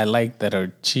I like that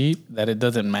are cheap, that it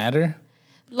doesn't matter.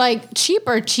 Like cheap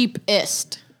or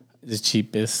cheapest? The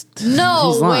cheapest.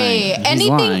 No He's way.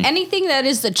 lying. Anything that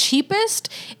is the cheapest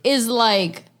is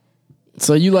like.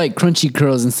 So you like crunchy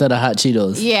curls instead of hot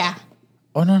Cheetos? Oh Yeah.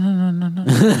 no.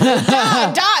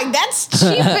 Dog, that's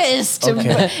cheapest.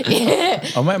 Okay. Yeah.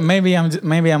 Oh, maybe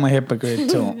I'm a hypocrite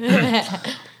too.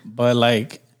 But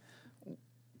like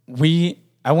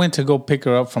I went to go pick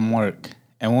her up from work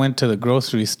and went to the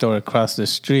grocery store across the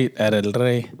street at El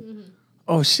Rey. Mm-hmm.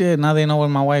 Oh shit, now they know where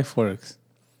my wife works.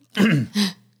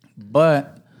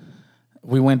 But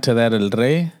we went to that El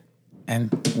Rey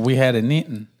and we hadn't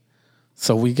eaten.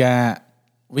 So we got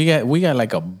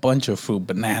like a bunch of fruit,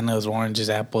 bananas, oranges,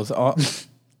 apples, all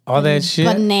that shit.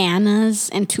 Bananas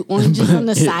and 2 oranges on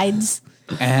the sides.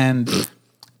 And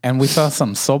we saw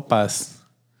some sopas.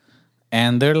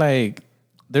 And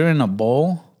they're in a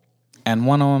bowl. And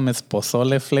one of them is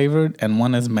pozole flavored and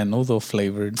one is menudo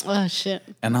flavored. Oh shit.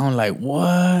 And I'm like,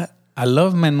 what? I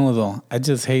love menudo. I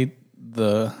just hate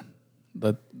the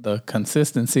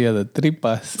consistency of the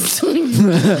tripas.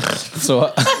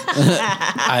 So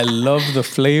I love the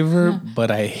flavor,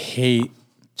 but I hate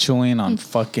chewing on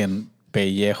fucking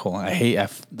pellejo. I hate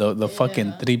the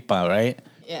fucking tripa, right?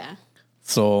 Yeah.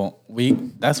 So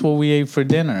that's what we ate for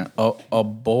dinner. A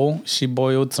bowl. She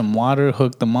boiled some water,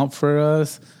 hooked them up for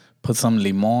us, put some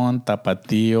limon,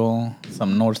 tapatio,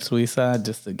 some North Suiza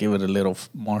just to give it a little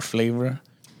more flavor.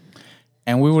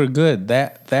 And we were good.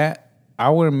 That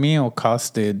our meal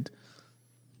costed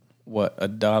what,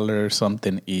 $1 or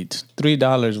something each.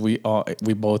 $3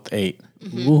 we both ate.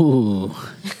 Ooh.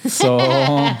 So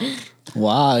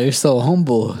wow, you're so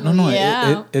humble. no,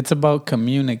 Yeah. it's about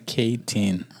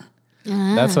communicating.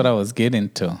 That's what I was getting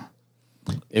to.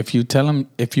 If you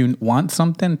want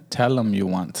something, tell them you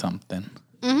want something.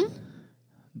 Mm-hmm.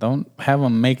 Don't have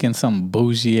them making some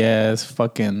bougie ass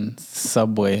fucking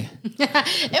Subway.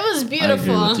 It was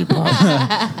beautiful. I agree with you,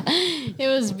 Bob. It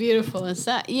was beautiful. I'm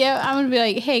gonna be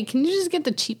like, hey, can you just get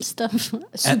the cheap stuff?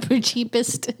 Super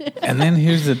cheapest. And then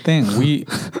here's the thing.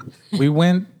 We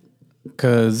went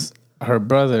because her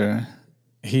brother,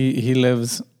 he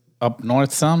lives up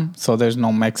north some, so there's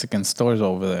no Mexican stores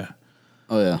over there.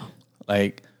 Oh yeah.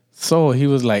 Like, so he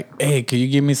was like, hey, could you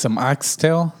give me some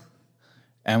oxtail?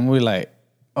 And we're like,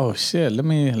 oh shit,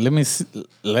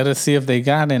 let us see if they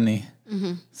got any.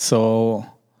 Mm-hmm. So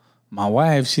my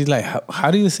wife, she's like,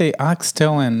 how do you say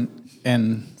oxtail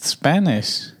in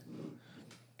Spanish?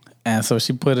 And so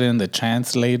she put it in the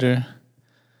translator,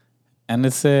 and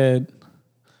it said,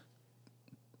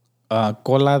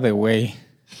 cola de güey.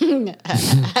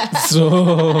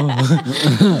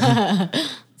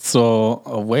 So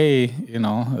a whey,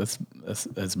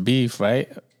 it's beef, right?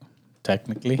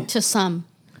 Technically. To some.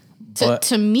 But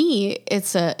To me,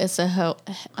 it's a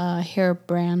hair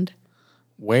brand.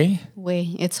 whey?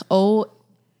 Way. It's Ouai.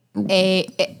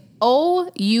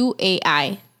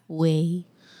 Way.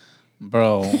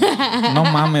 Bro, no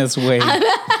mames way.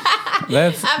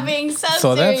 I'm being so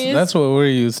serious. That's what we're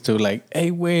used to. Like,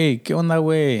 hey, way, ¿qué onda,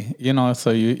 way?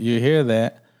 So you hear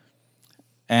that,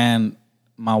 and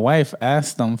my wife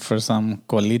asked them for some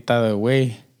colita de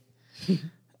way,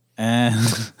 and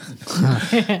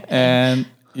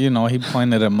he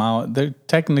pointed them out. They're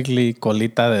technically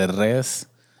colita de res.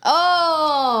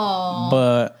 Oh.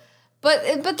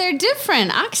 But they're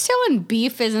different. Oxtail and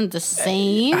beef isn't the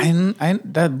same.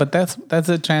 But that's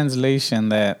a translation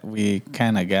that we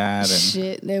kind of got. And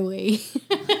Shit, no way.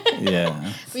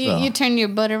 yeah. You turn your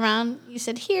butt around. You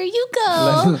said, "Here you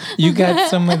go." You got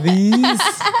some of these?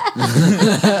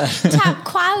 Top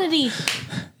quality.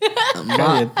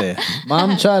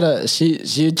 Mom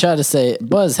she tried to say,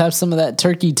 Buzz, have some of that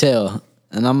turkey tail.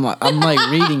 And I'm like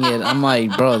reading it. I'm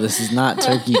like, bro, this is not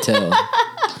turkey tail.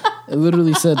 It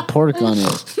literally said pork on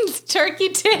it. Turkey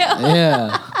tail.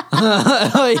 Yeah.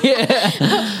 Oh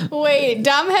yeah. Wait,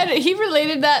 Dom he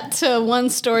related that to one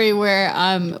story where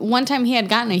one time he had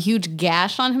gotten a huge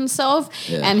gash on himself,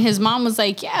 and his mom was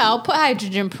like, "Yeah, I'll put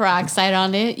hydrogen peroxide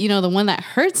on it. You know, the one that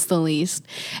hurts the least."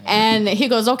 And he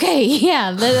goes, "Okay,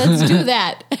 yeah, let's do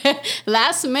that."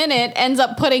 Last minute, ends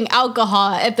up putting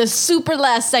alcohol at the super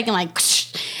last second, like,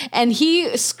 and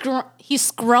he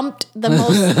scrumped the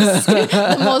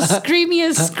most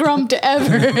screamiest scrumped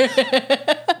ever.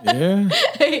 Yeah.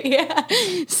 Yeah.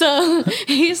 So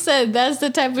he said that's the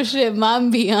type of shit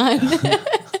mom be on.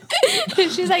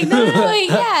 She's like, no,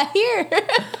 yeah, here.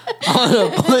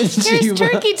 Here's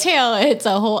turkey tail. It's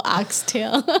a whole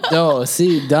oxtail. No,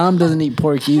 see, Dom doesn't eat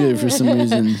pork either for some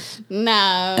reason.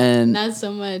 Nah, And- not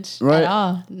so much Right. at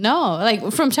all. No,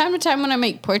 like from time to time when I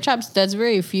make pork chops, that's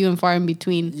very few and far in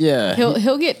between. Yeah.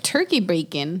 He'll get turkey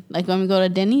bacon, like when we go to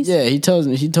Denny's. Yeah, he told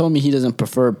me he doesn't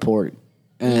prefer pork.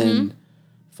 And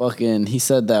fucking he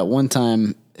said that one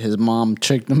time his mom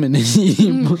tricked him into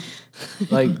eating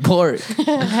like pork. And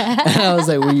I was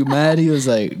like, "Were you mad?" He was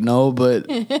like, "No, but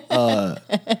I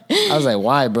was like,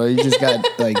 "Why, bro? You just got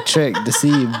like tricked,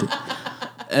 deceived."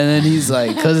 And then he's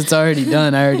like, "'Cause it's already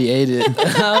done. I already ate it."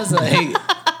 I was like,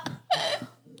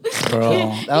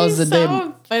 Bro. that was the He's day.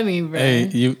 so funny, bro. Hey,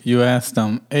 you asked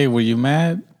them, hey, were you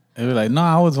mad? They were like, no,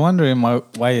 I was wondering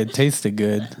why it tasted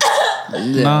good.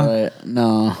 Yeah, No. right.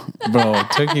 No, Bro,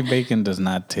 turkey bacon does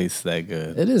not taste that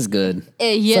good. it is good.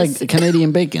 Yes. It's like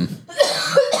Canadian bacon.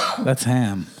 That's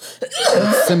ham.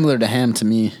 It's similar to ham to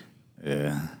me.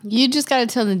 Yeah. You just gotta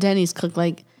tell the Denny's cook,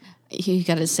 like, you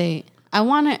gotta say, I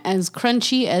want it as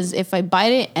crunchy as if I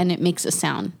bite it and it makes a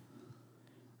sound.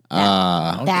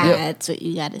 That's what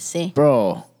you gotta say.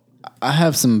 Bro, I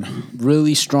have some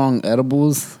really strong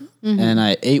edibles, and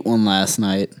I ate one last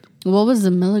night. What was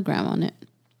the milligram on it?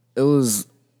 It was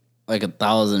like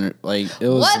 1,000. Like it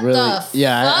was What really. the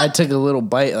Yeah, I fuck? took a little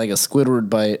bite, like a Squidward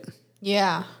bite.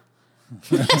 Yeah.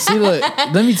 See, look,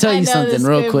 let me tell you something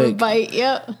real quick. Bite.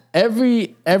 Yep.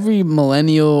 Every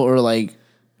millennial or like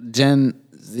Gen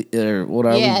Z or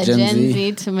whatever, Yeah, Gen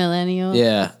Z to millennial.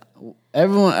 Yeah.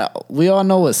 Everyone, we all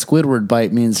know what Squidward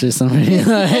bite means for some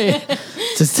reason. Like,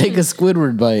 just take a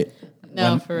Squidward bite.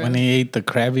 No, for real. When he ate the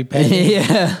Krabby Patty,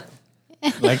 Yeah.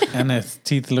 like, and his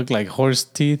teeth look like horse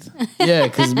teeth. Yeah,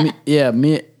 because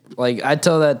me, like, I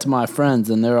tell that to my friends,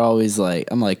 and they're always like,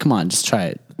 I'm like, come on, just try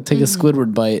it. Take a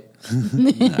Squidward bite.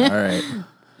 All right.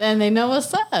 And they know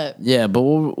what's up. Yeah, but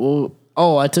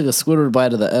I took a Squidward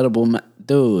bite of the edible.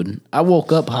 Dude, I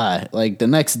woke up high, like, the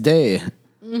next day.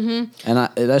 And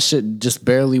that shit just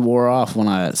barely wore off when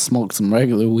I smoked some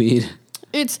regular weed.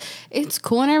 It's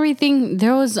cool and everything.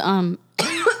 There was I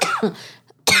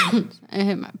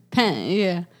hit my pen.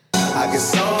 Yeah.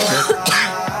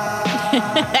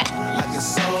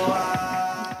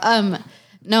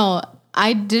 No,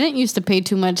 I didn't used to pay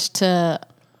too much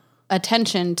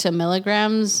attention to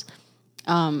milligrams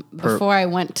before I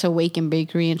went to Wake and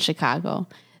Bakery in Chicago.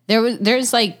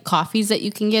 There's like coffees that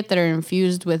you can get that are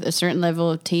infused with a certain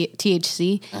level of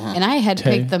THC, and I had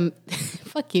picked them.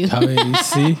 Fuck you.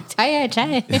 THC?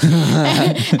 Chai.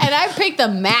 And I picked the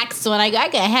max one. I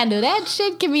can handle that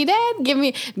shit. Give me that.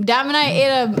 Dom and I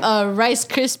ate a Rice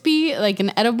Krispie, like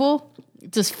an edible.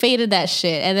 Just faded that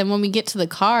shit. And then when we get to the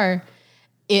car,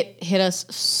 it hit us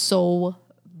so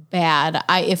bad.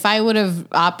 If I would have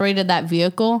operated that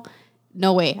vehicle,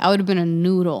 no way. I would have been a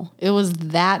noodle. It was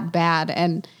that bad.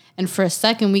 And for a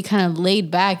second, we kind of laid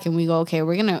back and we go, okay,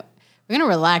 we're gonna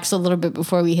relax a little bit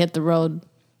before we hit the road.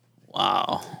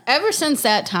 Wow. Ever since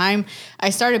that time, I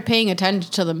started paying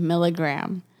attention to the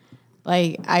milligram.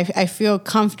 Like, I feel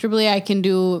comfortably I can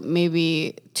do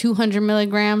maybe 200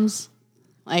 milligrams,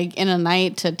 like, in a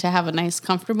night to have a nice,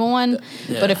 comfortable one.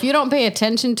 Yeah. But if you don't pay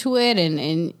attention to it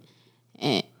and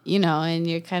you know, and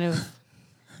you're kind of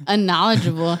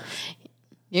unknowledgeable,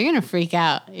 you're going to freak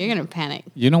out. You're going to panic.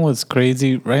 You know what's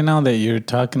crazy? Right now that you're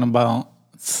talking about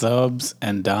Subs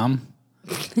and Dom,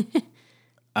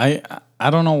 I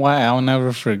don't know why I'll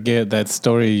never forget that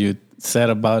story you said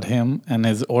about him and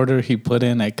his order he put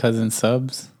in at Cousin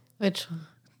Subs. Which one?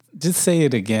 Just say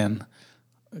it again,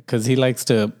 because he likes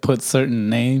to put certain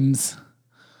names.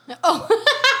 Oh.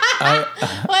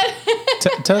 What?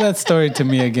 Tell that story to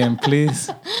me again, please.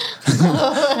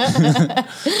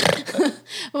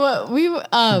 Well, we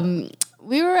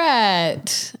were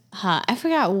at I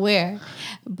forgot where,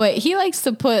 but he likes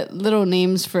to put little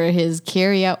names for his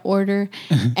carryout order,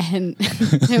 and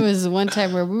there was one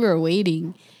time where we were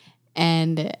waiting,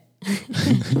 and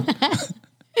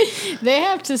they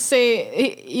have to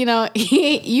say, you know,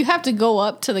 you have to go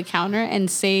up to the counter and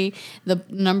say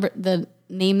the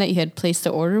name that you had placed the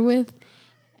order with.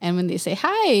 And when they say,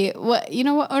 hi, what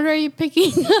order are you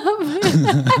picking up?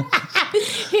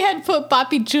 He had put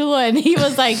Papi Chulo and he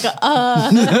was like,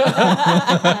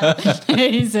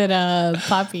 He said,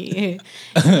 Papi.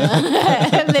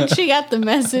 And then she got the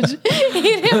message.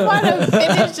 He didn't want to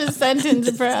finish the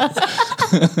sentence, bro.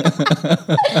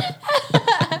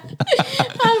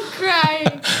 I'm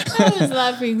crying. I was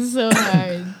laughing so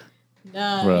hard.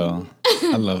 No. Bro,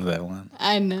 I love that one.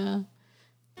 I know.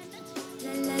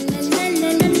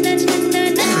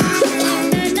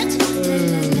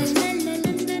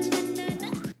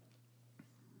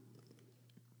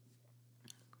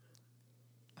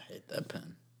 I hate that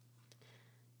pen.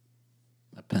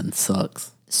 That pen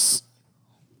sucks.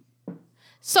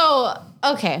 So,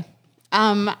 okay.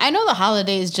 I know the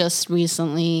holidays just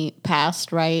recently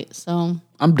passed, right? So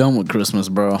I'm done with Christmas,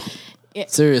 bro. Yeah.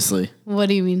 Seriously. What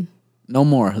do you mean? No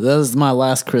more. That was my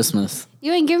last Christmas.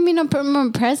 You ain't giving me no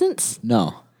more presents?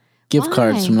 No. Gift Why?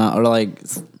 cards from now, or like,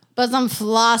 But I'm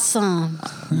Flawsome.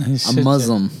 I'm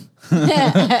Muslim.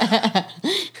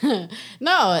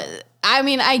 No, I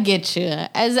mean, I get you.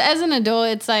 As an adult,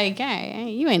 it's like,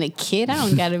 hey, you ain't a kid. I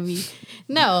don't gotta be.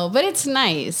 No, but it's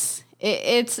nice.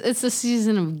 It's a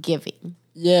season of giving.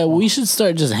 Yeah, we should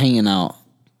start just hanging out.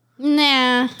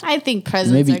 Nah, I think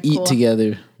presents Maybe are eat cool.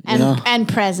 together. You know? And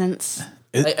presents.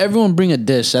 Like, everyone bring a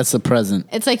dish. That's the present.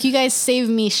 It's like you guys save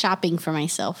me shopping for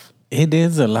myself. It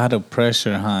is a lot of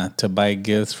pressure, huh, to buy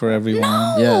gifts for everyone.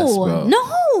 No, Yes, bro.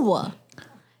 no.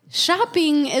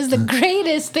 Shopping is the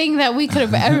greatest thing that we could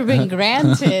have ever been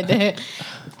granted.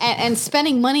 And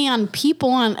spending money on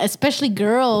people, especially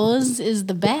girls, is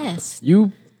the best.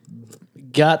 You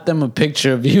got them a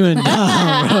picture of you and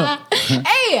Dom, bro.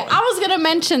 Hey, I was going to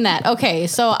mention that. Okay,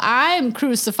 so I'm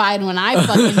crucified when I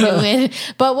fucking do it.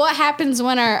 But what happens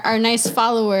when our nice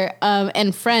follower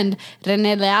and friend,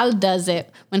 Rene Leal, does it?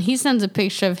 When he sends a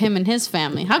picture of him and his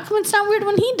family. How come it's not weird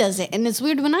when he does it and it's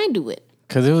weird when I do it?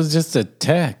 Because it was just a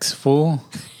text, fool.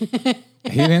 He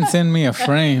didn't send me a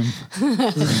frame. Hey,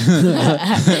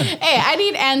 I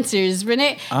need answers,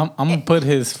 Renee. I'm going to put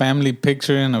his family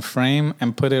picture in a frame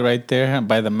and put it right there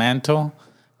by the mantle.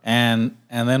 And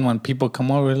then when people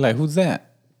come over, like, who's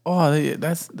that? Oh,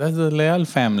 that's the Leal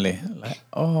family. Like,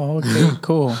 oh, okay,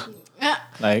 cool.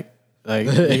 Like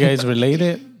you guys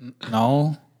related?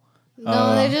 No.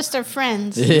 No, they're just our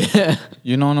friends. Yeah.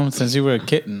 You known them since you were a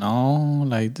kid? No.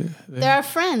 Like, They're our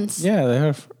friends. yeah,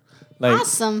 they're like,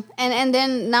 Awesome. And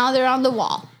then now they're on the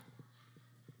wall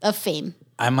of fame.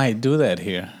 I might do that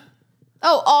here.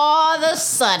 Oh, all of a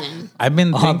sudden. I've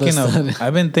been All of a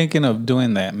sudden. thinking of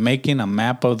doing that, making a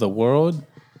map of the world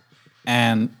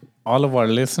and all of our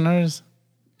listeners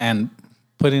and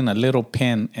putting a little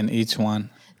pin in each one.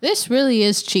 This really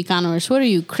is Chicanos. What are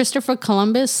you, Christopher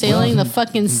Columbus, sailing the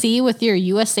fucking sea with your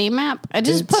USA map? I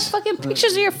just put fucking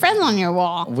pictures of your friends on your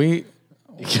wall. We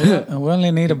only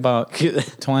need about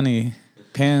 20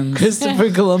 pins.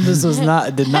 Christopher Columbus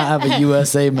did not have a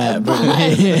USA map, bro.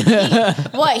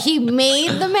 What, he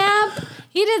made the map?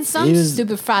 He did some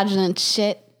stupid fraudulent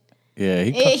shit. Yeah,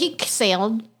 He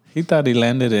sailed. he thought he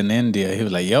landed in India. He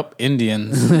was like, "Yup,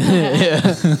 Indians."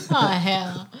 Oh,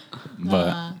 hell.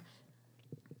 But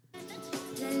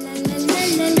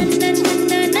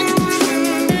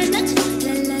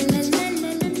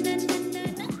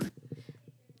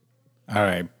all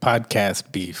right,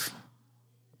 podcast beef.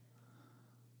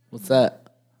 What's that?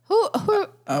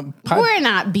 We're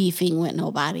not beefing with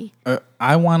nobody.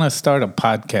 I want to start a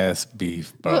podcast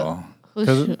beef, bro.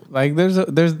 Because like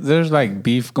there's like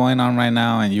beef going on right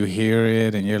now, and you hear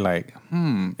it, and you're like,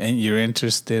 and you're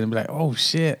interested, and be like, oh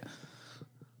shit,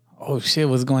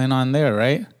 what's going on there,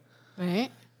 right? Right?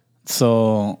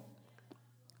 So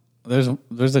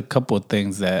there's a couple of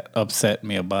things that upset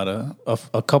me about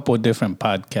a couple of different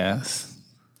podcasts.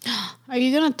 Are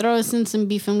you going to throw us in some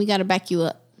beef and we got to back you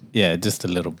up? Yeah, just a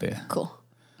little bit. Cool.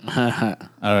 All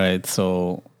right,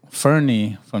 so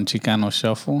Fernie from Chicano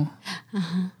Shuffle,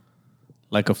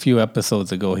 like a few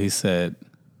episodes ago, he said,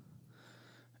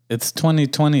 "It's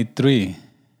 2023.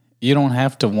 You don't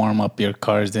have to warm up your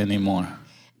cars anymore."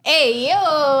 Hey,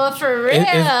 yo, for real.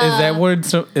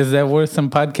 Is that worth some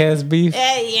podcast beef?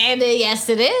 Yes,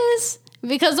 it is.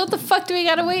 Because what the fuck do we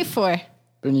got to wait for?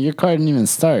 Brittany, your car didn't even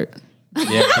start.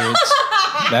 Yeah, bitch.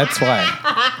 That's why.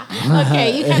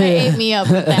 Okay, you kind of ate me up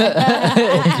with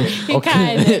that. You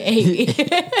kind of ate me.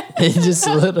 It's just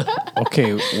a little.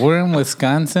 Okay, we're in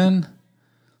Wisconsin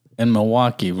and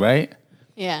Milwaukee, right?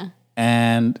 Yeah.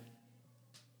 And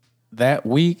that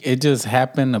week, it just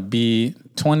happened to be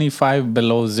 25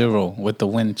 below zero with the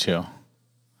wind chill.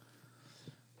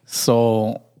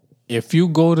 So if you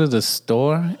go to the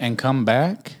store and come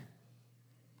back,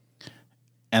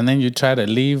 and then you try to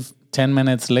leave 10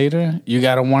 minutes later, you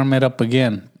got to warm it up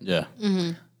again. Yeah.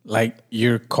 Like,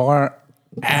 your car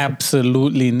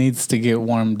absolutely needs to get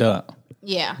warmed up.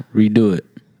 Yeah. Redo it.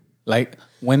 Like,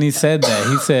 when he said that,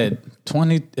 he said,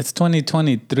 it's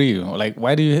 2023. Like,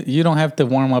 why do you don't have to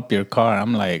warm up your car?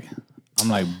 I'm like,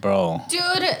 bro.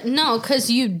 Dude, no, because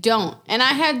you don't. And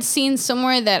I had seen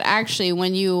somewhere that actually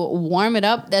when you warm it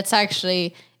up,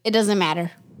 it doesn't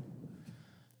matter.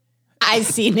 I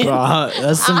seen it. Bro,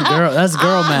 that's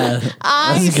girl math.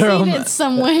 I seen it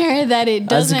somewhere that it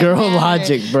doesn't That's girl matter.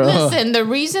 logic, bro. Listen, the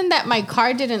reason that my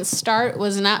car didn't start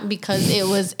was not because it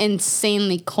was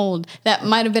insanely cold. That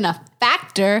might have been a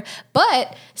factor,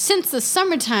 but since the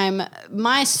summertime,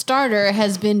 my starter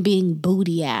has been being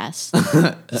booty ass.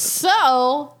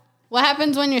 So, what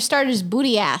happens when your starter's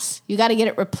booty ass? You got to get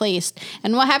it replaced.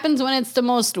 And what happens when it's the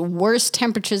most worst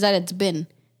temperatures that it's been?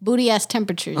 Booty ass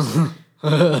temperatures.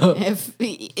 If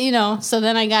so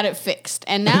then I got it fixed,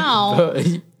 and now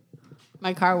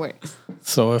my car works.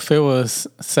 So if it was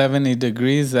 70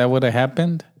 degrees, that would have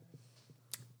happened?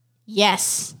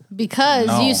 Yes, because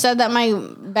No. you said that my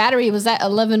battery was at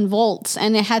 11 volts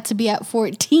and it had to be at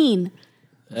 14.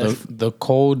 The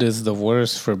cold is the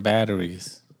worst for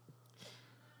batteries.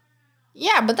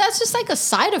 Yeah, but that's just like a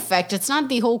side effect. It's not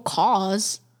the whole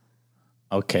cause.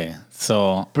 Okay,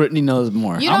 so Brittany knows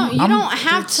more. You don't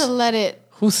have to let it.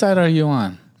 whose side are you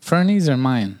on? Fernie's or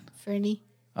mine? Fernie.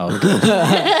 Oh, okay.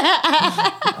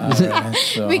 All right,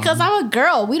 so. Because I'm a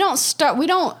girl. We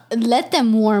don't let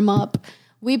them warm up.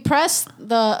 We press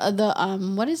the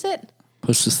what is it?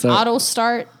 Push the start. Auto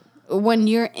start when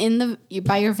you're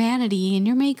by your vanity and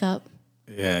your makeup.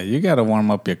 Yeah, you got to warm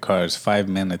up your cars 5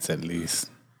 minutes at least.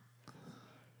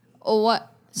 Oh,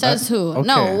 what? Says who? Okay.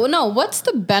 No. What's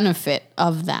the benefit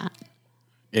of that?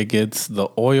 It gets the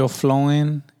oil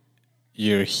flowing.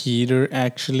 Your heater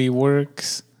actually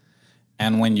works.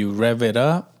 And when you rev it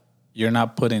up, you're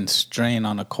not putting strain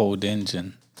on a cold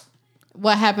engine.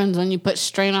 What happens when you put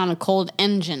strain on a cold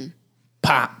engine?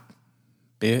 Pop,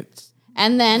 bitch.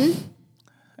 And then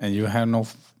And you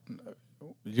have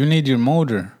you need your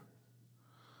motor.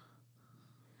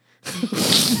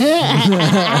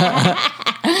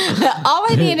 all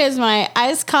I need is my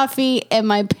iced coffee and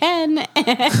my pen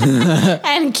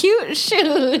and cute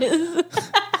shoes.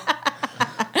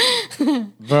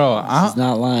 Bro, He's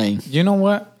not lying. you know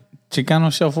what?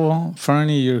 Chicano Shuffle,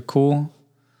 Fernie, you're cool.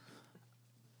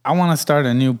 I want to start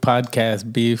a new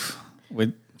podcast, Beef,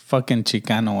 with fucking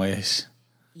Chicano-ish.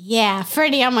 Yeah,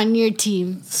 Freddie, I'm on your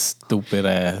team. Stupid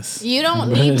ass. You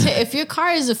don't need to. If your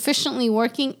car is efficiently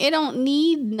working, it don't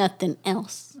need nothing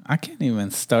else. I can't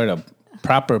even start a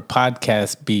proper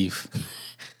podcast, Beef.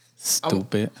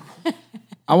 Stupid.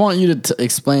 I want you to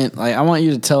explain. Like, I want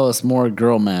you to tell us more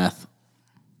girl math.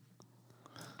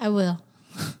 I will.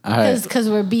 All right. Because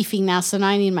we're beefing now, so now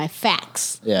I need my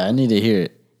facts. Yeah, I need to hear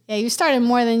it. Yeah, you started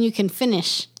more than you can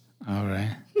finish. All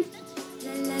right.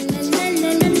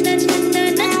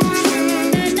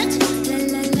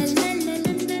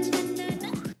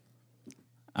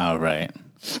 All right.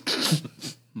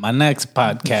 My next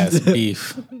podcast,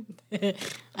 Beef.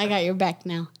 I got your back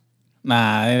now.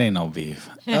 Nah, it ain't no beef.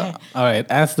 All right,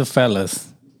 ask the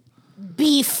fellas.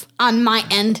 Beef on my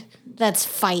end. That's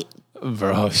fight.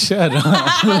 Bro, shut up.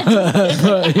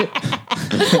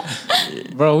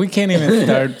 Bro, we can't even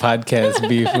start podcast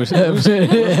beef.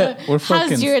 We're fucking.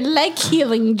 How's your leg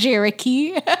healing,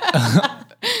 Jericho?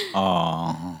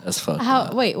 Oh, That's fucked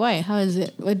up. Wait, why? How is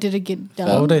it? What did it get done?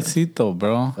 pobrecito,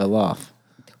 bro. Fell off.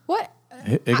 What?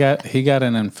 He got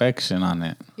an infection on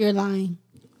it. You're lying.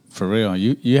 For real.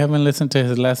 You haven't listened to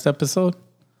his last episode?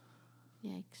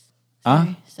 Yikes. Huh?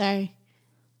 Sorry.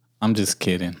 I'm just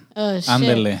kidding. Oh, shit.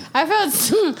 Andele. I felt...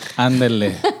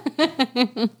 Andele.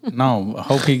 No,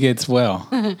 hope he gets well.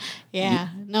 Yeah.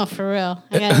 No, for real.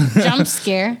 I got a jump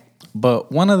scare.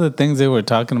 But one of the things they were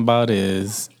talking about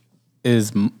is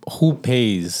who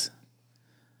pays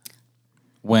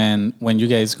when you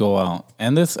guys go out.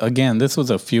 And this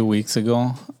was a few weeks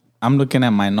ago. I'm looking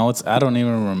at my notes. I don't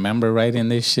even remember writing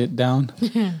this shit down.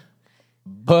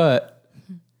 But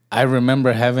I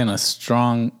remember having a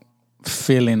strong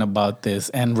feeling about this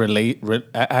and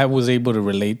I was able to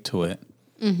relate to it.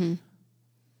 Mm-hmm.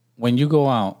 When you go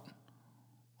out,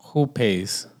 who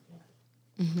pays?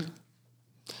 Mm-hmm.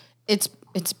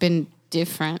 It's been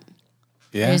different.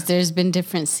 Yeah. There's been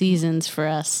different seasons for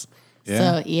us. Yeah.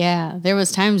 So yeah, there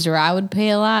was times where I would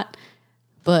pay a lot,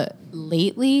 but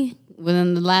lately,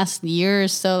 within the last year or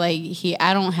so, like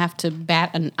I don't have to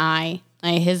bat an eye.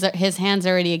 Like his hands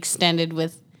already extended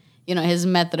with, his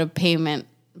method of payment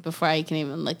before I can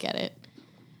even look at it.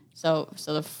 So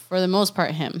for the most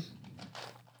part, him.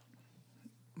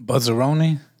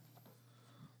 Buzzaroni?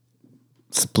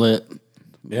 Split.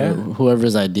 Yeah.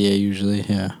 Whoever's idea usually,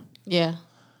 yeah. Yeah.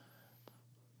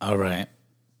 All right.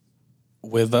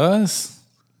 With us,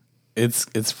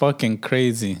 it's fucking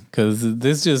crazy because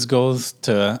this just goes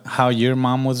to how your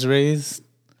mom was raised.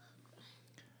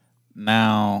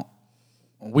 Now,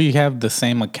 we have the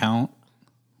same account,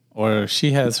 or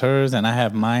she has hers and I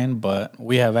have mine, but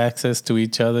we have access to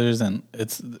each other's, and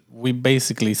we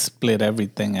basically split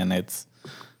everything, and it's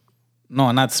no,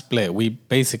 not split. We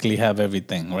basically have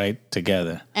everything right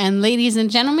together. And ladies and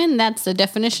gentlemen, that's the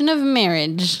definition of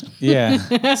marriage. Yeah.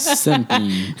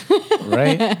 Simping.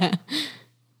 Right?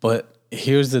 But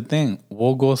here's the thing.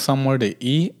 We'll go somewhere to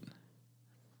eat.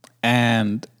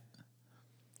 And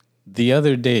the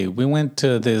other day, we went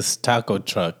to this taco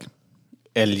truck,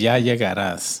 El Ya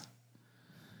Llegarás.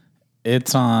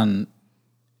 It's on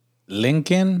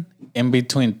Lincoln in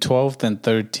between 12th and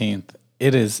 13th.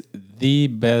 It is the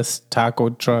best taco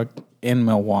truck in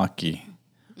Milwaukee.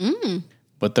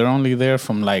 But they're only there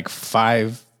from like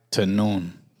 5 to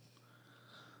noon.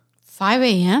 5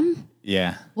 a.m.?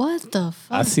 Yeah. What the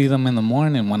fuck? I see them in the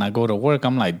morning when I go to work.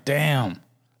 I'm like, damn,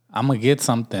 I'm going to get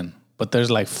something. But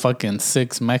there's like fucking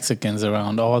 6 Mexicans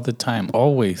around all the time,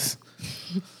 always.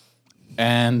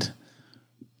 And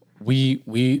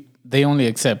they only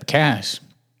accept cash.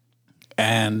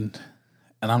 And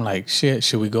I'm like, shit,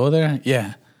 should we go there?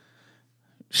 Yeah.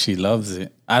 She loves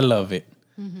it. I love it.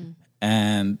 Mm-hmm.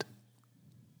 And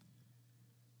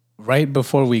right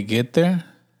before we get there,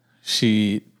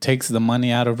 she takes the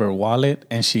money out of her wallet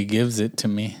and she gives it to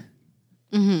me.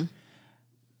 Mm-hmm.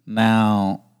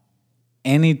 Now,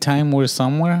 anytime we're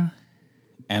somewhere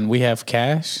and we have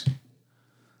cash,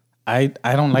 I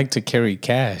don't like to carry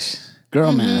cash.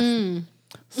 Girl math.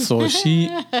 So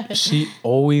she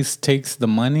always takes the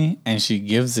money and she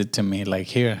gives it to me like,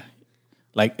 here.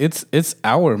 Like it's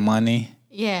our money.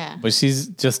 Yeah. But she's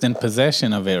just in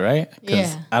possession of it, right?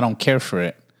 Because I don't care for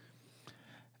it.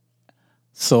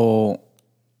 So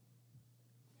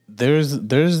there is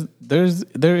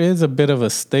a bit of a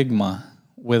stigma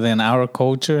within our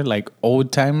culture, like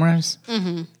old timers.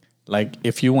 Mm-hmm. Like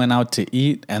if you went out to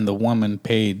eat and the woman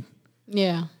paid.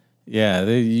 Yeah. Yeah,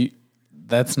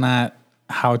 that's not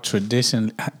how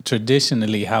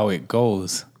traditionally how it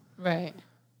goes. Right.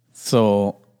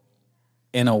 So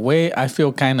in a way, I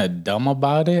feel kind of dumb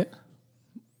about it,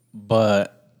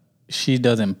 but she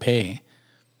doesn't pay.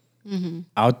 Mm-hmm.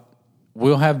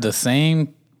 We'll have the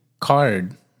same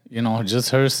card,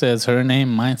 just her says her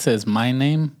name, mine says my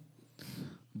name,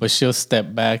 but she'll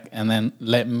step back and then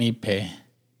let me pay.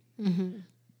 Mm-hmm.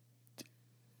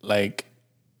 Like,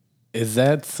 is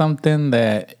that something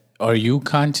that, are you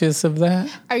conscious of that?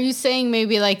 Are you saying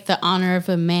maybe like the honor of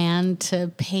a man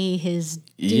to pay his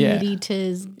duty to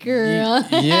his girl?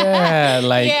 Yeah,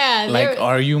 like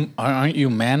aren't you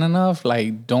man enough?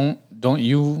 Like don't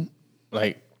you,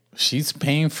 like, she's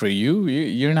paying for you?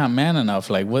 You're not man enough.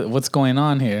 Like what's going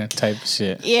on here? Type of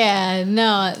shit. Yeah,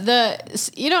 no.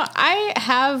 I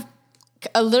have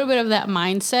a little bit of that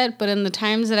mindset, but in the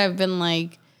times that I've been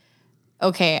like,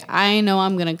 okay, I know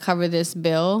I'm gonna cover this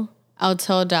bill, I'll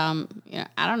tell Dom,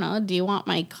 I don't know, do you want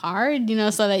my card?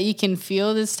 So that you can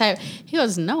feel this type. He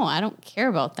goes, no, I don't care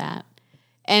about that.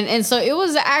 And so it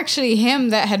was actually him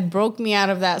that had broke me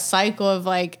out of that cycle of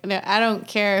like, I don't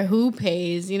care who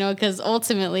pays, because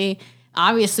ultimately,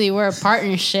 obviously we're a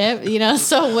partnership,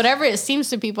 so whatever it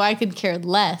seems to people, I could care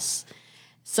less.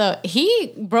 So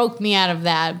he broke me out of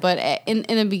that. But in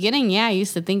the beginning, I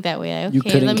used to think that way. Like, okay, you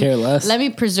couldn't care less. Let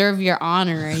me preserve your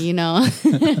honor,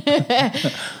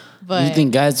 But you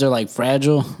think guys are like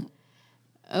fragile?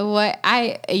 What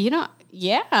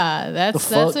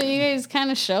that's what you guys kind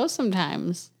of show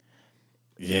sometimes.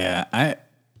 Yeah,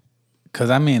 because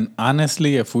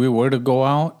honestly, if we were to go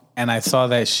out and I saw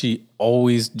that she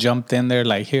always jumped in there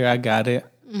like, here, I got it.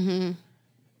 Mm-hmm.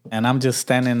 And I'm just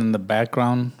standing in the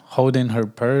background holding her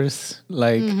purse,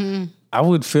 like, I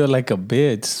would feel like a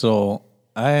bitch. So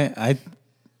I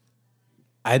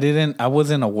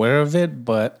wasn't aware of it,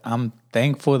 but I'm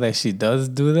thankful that she does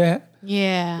do that.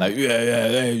 Yeah. Like,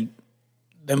 deme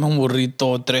un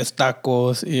burrito, 3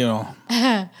 tacos,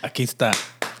 aquí está,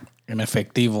 en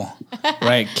efectivo,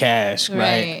 right? Cash,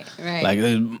 right? Right. Like,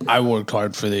 I worked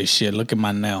hard for this shit. Look at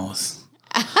my nails.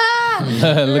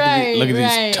 look at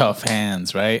these tough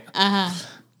hands, right? Uh-huh.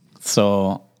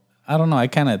 So, I don't know. I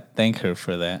kind of thank her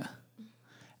for that.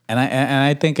 And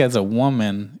I think as a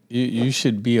woman, you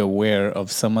should be aware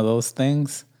of some of those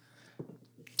things.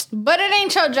 But it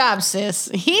ain't your job, sis.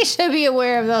 He should be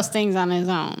aware of those things on his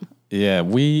own. Yeah,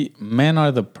 men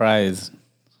are the prize.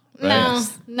 Right?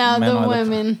 No, Men the are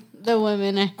women. The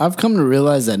women are. I've come to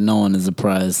realize that no one is a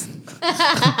prize.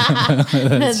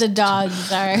 The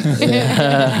dogs are.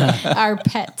 Our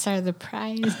pets are the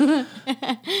prize.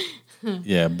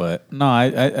 Yeah, but no,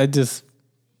 I just.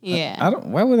 Yeah. I don't.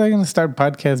 Why was I going to start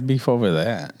podcast beef over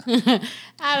that?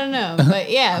 I don't know.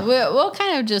 But yeah, we'll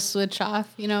kind of just switch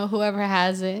off, whoever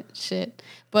has it, shit.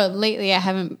 But lately I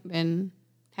haven't been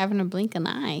having to blink an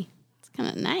eye. It's kind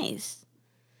of nice.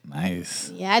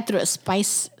 Nice. Yeah, I threw a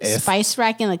spice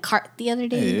rack in the cart the other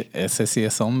day. Ese sí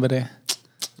es hombre.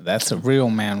 That's a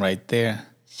real man right there.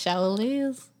 Show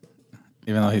is.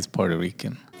 Even though he's Puerto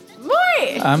Rican.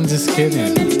 Boy! I'm just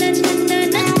kidding.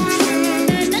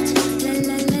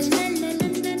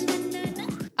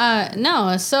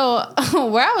 No, so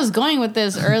where I was going with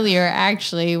this earlier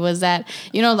actually was that,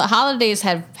 the holidays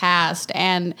had passed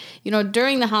and,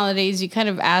 during the holidays you kind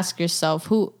of ask yourself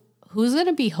who's going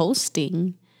to be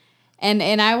hosting?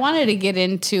 And I wanted to get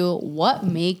into what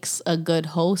makes a good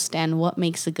host and what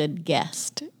makes a good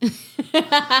guest.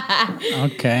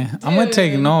 Okay. I'm going to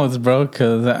take notes, bro,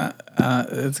 because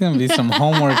it's going to be some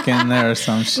homework in there or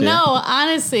some shit. No,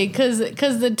 honestly, because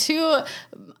the two...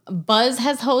 Buzz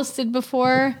has hosted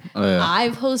before. Oh, yeah.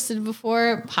 I've hosted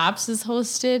before. Pops has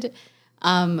hosted.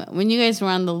 When you guys were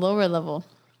on the lower level.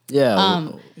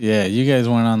 Yeah. Yeah, you guys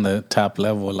weren't on the top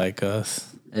level like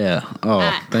us. Yeah. Oh,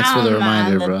 thanks for the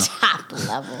reminder, on bro. the top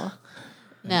level.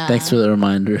 No. Thanks for the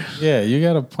reminder. Yeah, you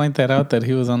got to point that out that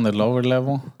he was on the lower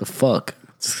level. The fuck?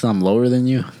 Just 'cause I'm lower than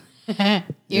you?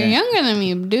 You're younger than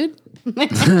me, dude. No.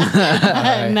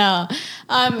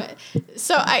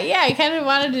 So I kind of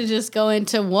wanted to just go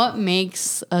into what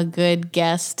makes a good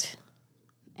guest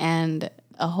and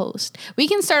a host. We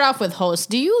can start off with host.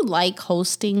 Do you like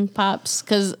hosting, Pops?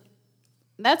 Because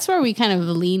that's where we kind of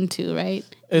lean to, right?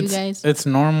 You guys? It's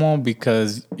normal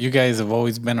because you guys have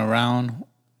always been around.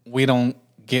 We don't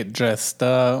get dressed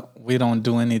up. We don't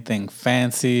do anything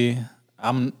fancy.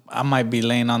 I might be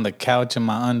laying on the couch in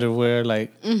my underwear,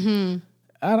 like. Mm-hmm.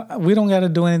 We don't got to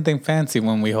do anything fancy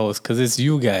when we host because it's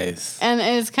you guys. And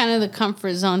it's kind of the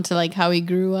comfort zone to like how we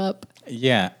grew up.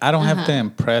 Yeah, I don't have to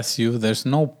impress you. There's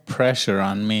no pressure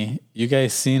on me. You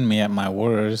guys seen me at my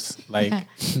worst. Like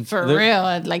For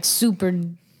real, like super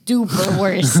duper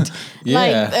worst.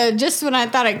 Yeah. Like just when I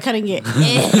thought I couldn't get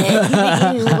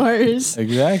any worse.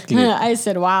 Exactly. I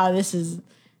said, wow, this is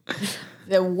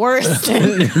the worst.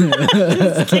 Okay.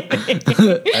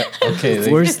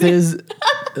 The worst is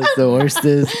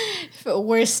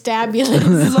Worst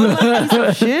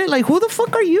stabulous. Shit, like who the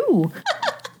fuck are you?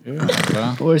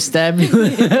 Yeah, we're stabbing.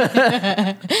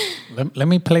 let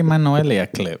me play my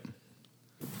Noelia clip.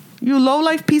 You low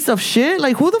life piece of shit.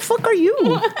 Like who the fuck are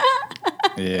you?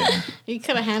 Yeah. You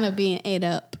could have handled being ate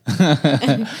up.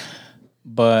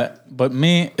 But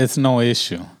me, it's no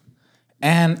issue.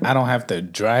 And I don't have to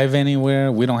drive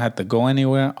anywhere. We don't have to go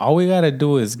anywhere. All we got to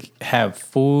do is have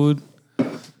food,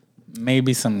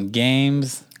 maybe some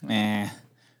games,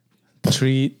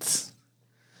 treats,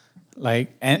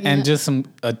 like, and just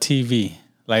a TV.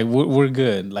 Like, we're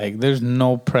good. Like, there's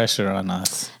no pressure on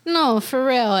us. No, for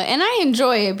real. And I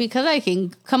enjoy it because I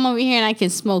can come over here and I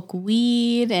can smoke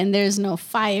weed and there's no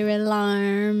fire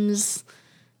alarms.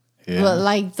 Yeah. But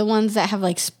like the ones that have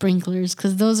like sprinklers,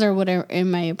 because those are what are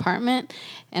in my apartment.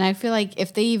 And I feel like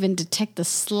if they even detect the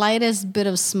slightest bit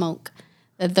of smoke,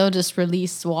 that they'll just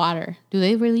release water. Do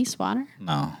they release water?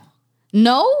 No.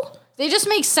 No? They just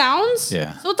make sounds?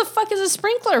 Yeah. So what the fuck is a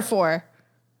sprinkler for?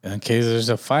 In case there's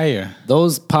a fire.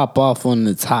 Those pop off when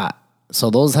it's hot. So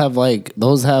those have like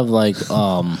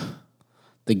the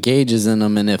gauges in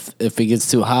them, and if it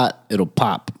gets too hot, it'll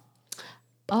pop.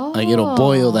 Oh. Like it'll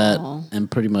boil that and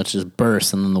pretty much just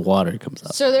burst, and then the water comes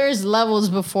out. So there's levels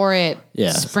before it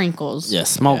Yeah. sprinkles. Yeah,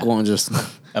 smoke won't just.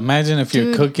 Imagine if you're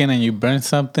Dude. cooking and you burn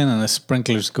something and the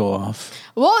sprinklers go off.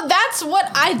 Well, that's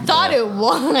what I thought it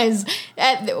was.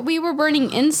 We were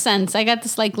burning incense. I got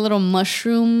this like little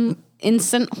mushroom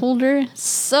incense holder.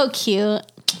 So cute.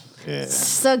 Yeah.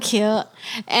 So cute.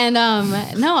 And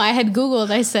no, I had Googled.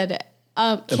 I said,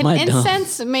 can I dumb?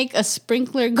 incense make a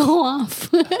sprinkler go off?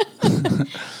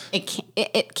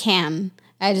 It can.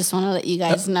 I just want to let you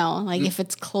guys know, like if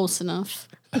it's close enough.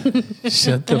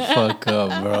 Shut the fuck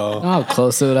up, bro. How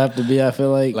close it would have to be? I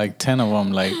feel like 10 of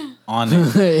them, on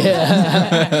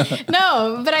it.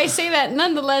 No, but I say that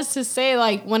nonetheless to say,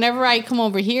 like, whenever I come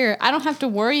over here, I don't have to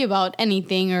worry about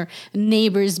anything or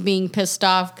neighbors being pissed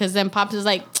off because then Pops is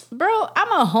like, bro,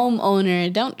 I'm a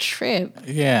homeowner. Don't trip.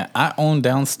 Yeah, I own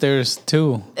downstairs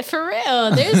too. For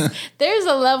real. There's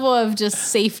a level of just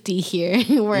safety here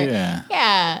where,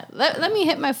 Yeah. let me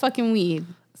hit my fucking weed.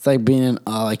 It's like being in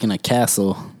in a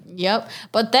castle. Yep.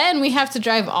 But then we have to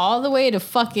drive all the way to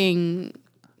fucking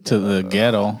To the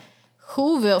ghetto.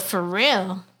 Whoville for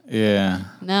real. Yeah.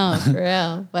 No, for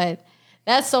real. But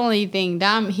that's the only thing.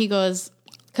 Dom, he goes,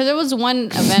 because there was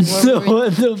one event where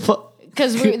What the fuck?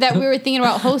 because we were thinking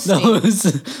about hosting.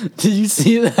 Did you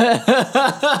see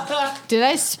that? Did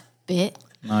I spit?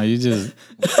 No, you just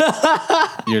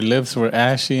your lips were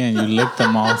ashy and you licked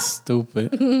them all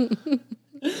stupid.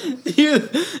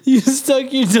 You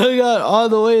stuck your tongue out all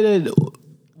the way to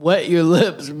wet your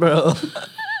lips, bro.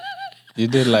 You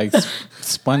did like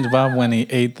SpongeBob when he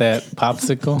ate that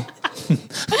popsicle.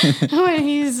 When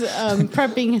he's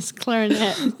prepping his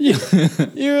clarinet.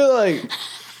 You were like,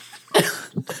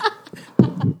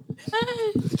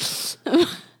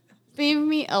 Leave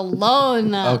me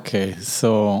alone. Okay,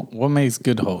 so what makes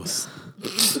good hosts?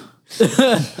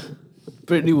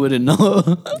 Brittany wouldn't know.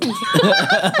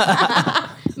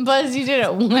 Buzz, you did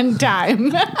it one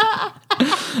time.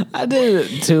 I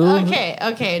did it too.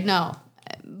 Okay, no.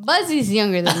 Buzzy's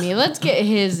younger than me. Let's get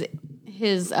his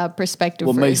perspective.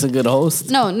 What first. makes a good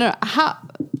host? No. How?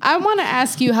 I want to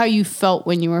ask you how you felt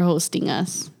when you were hosting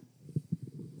us.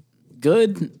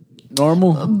 Good,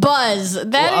 normal. Buzz,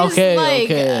 that is like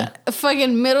a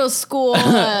fucking middle school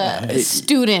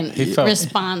student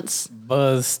response.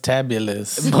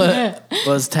 Buzz-tabulous. But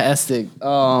buzztastic.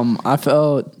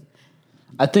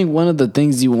 I think one of the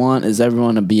things you want is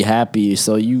everyone to be happy.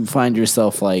 So you find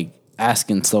yourself like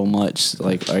asking so much,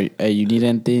 like, "Hey, you need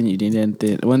anything? You need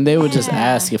anything?" When they would just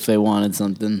ask if they wanted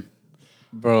something.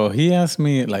 Bro, he asked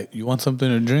me, like, you want something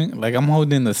to drink? Like, I'm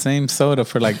holding the same soda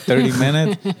for like 30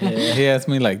 minutes. Yeah. He asked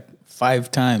me like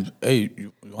 5 times, hey,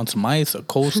 you want some ice, a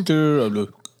coaster?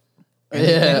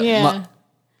 Yeah.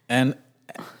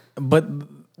 But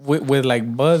with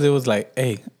like Buzz, it was like,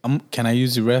 hey, can I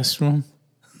use the restroom?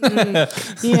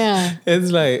 Yeah.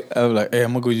 It's like, I'm like, hey,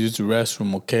 I'm going to go use the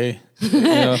restroom, okay? You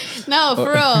know? No,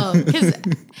 for real. Because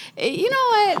you know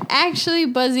what? Actually,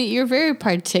 Buzzy, you're very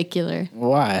particular.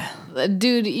 Why?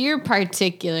 Dude, you're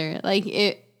particular. Like,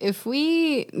 if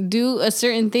we do a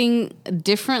certain thing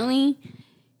differently,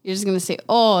 you're just going to say,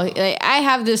 oh, like, I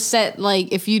have this set,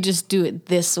 like, if you just do it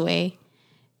this way.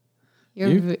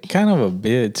 You're kind of a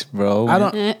bitch, bro. I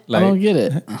don't get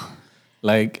it.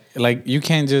 Like you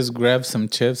can't just grab some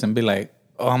chips and be like,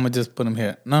 oh, I'm gonna just put them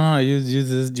here. No,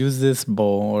 use this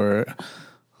bowl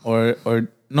or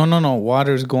no.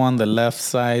 Waters go on the left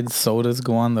side, sodas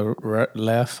go on the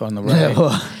left, on the right.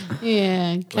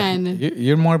 Yeah, kind of. Like,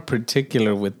 you're more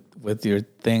particular with your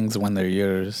things when they're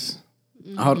yours.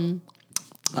 Mm-hmm.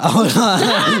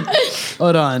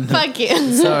 Hold on. Fuck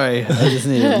you. Sorry, I just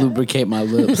need to lubricate my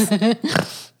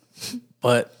lips.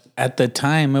 But at the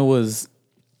time, it was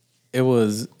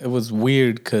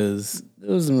weird because it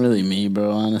wasn't really me,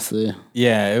 bro. Honestly,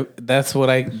 yeah, that's what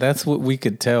we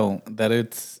could tell, that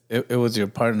it was your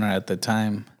partner at the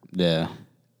time. Yeah,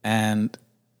 and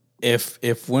if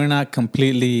we're not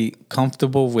completely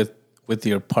comfortable with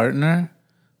your partner,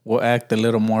 we'll act a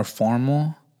little more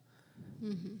formal.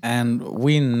 And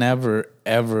we never,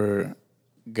 ever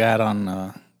got on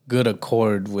a good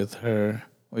accord with your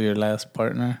last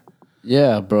partner.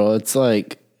 Yeah, bro. It's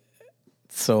like...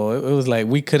 So it was like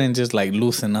we couldn't just like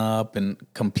loosen up and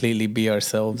completely be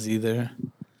ourselves either.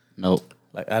 Nope.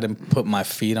 Like I didn't put my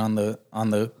feet on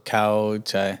the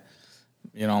couch. I,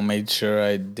 made sure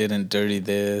I didn't dirty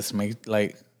this.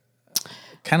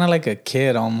 Kind of like a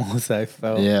kid almost, I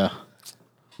felt. Yeah.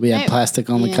 We had plastic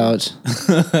on the couch.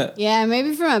 Yeah,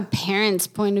 maybe from a parent's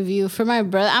point of view. For my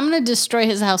brother, I'm going to destroy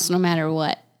his house no matter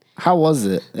what. How was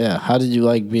it? Yeah. How did you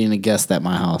like being a guest at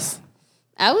my house?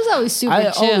 I was always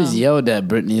super chill. I always yelled at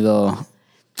Brittany, though.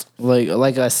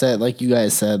 Like I said, like you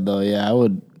guys said, though, yeah, I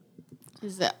would.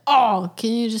 Is that, oh,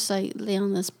 can you just like lay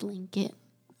on this blanket?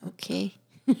 Okay.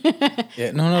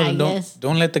 Yeah, no,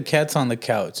 don't let the cats on the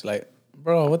couch. Like,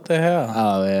 bro, what the hell?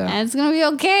 Oh, yeah. It's going to be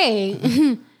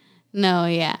okay. No,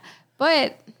 yeah.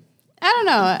 But I don't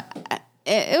know.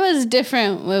 It was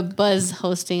different with Buzz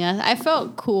hosting us. I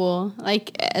felt cool,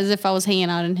 like as if I was hanging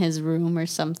out in his room or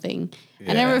something.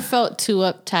 Yeah. I never felt too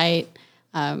uptight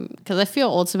because I feel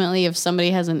ultimately if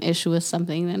somebody has an issue with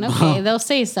something, then okay, they'll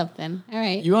say something. All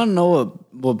right. You want to know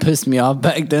what pissed me off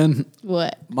back then?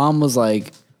 What? Mom was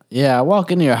like, yeah, I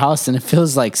walk into your house and it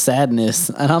feels like sadness.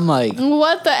 And I'm like...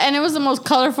 What the... And it was the most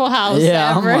colorful house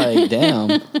ever. I'm like,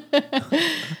 damn.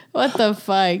 What the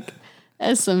fuck?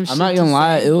 That's some shit. I'm not gonna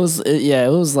lie. It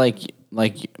was like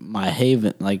my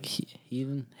haven, like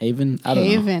haven. I don't know.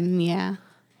 Haven, yeah.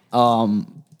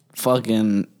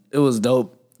 Fucking, it was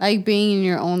dope. Like being in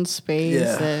your own space.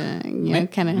 Yeah.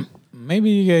 Kind of. maybe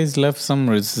you guys left some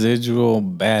residual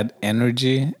bad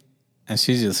energy, and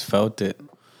she just felt it.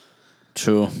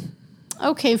 True.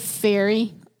 Okay,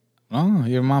 fairy. Oh,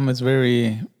 your mom is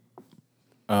very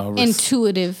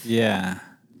Intuitive. Yeah.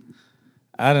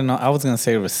 I don't know. I was gonna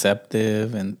say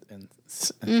receptive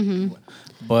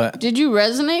but Did you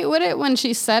resonate with it when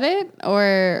she said it,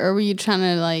 or were you trying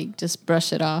to like just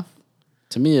brush it off?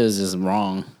 To me, it was just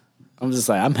wrong. I'm just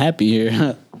like, I'm happy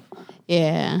here.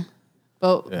 Yeah,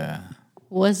 but yeah.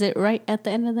 was it right at the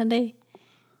end of the day?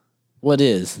 What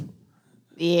is?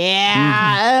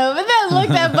 Yeah, but that look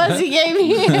that Buzzy gave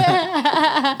me.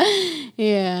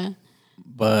 Yeah.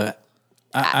 But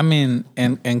I mean,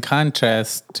 in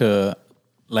contrast to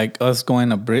like us going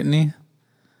to Brittany,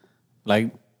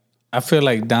 like I feel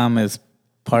like Dom is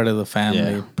part of the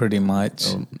family pretty much.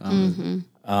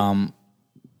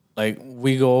 Like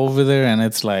we go over there and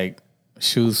it's like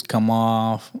shoes come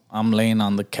off. I'm laying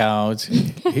on the couch,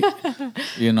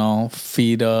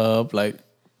 feet up, like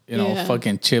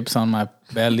fucking chips on my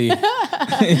belly.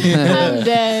 I'm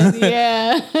dead.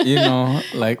 Yeah.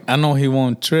 Like I know he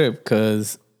won't trip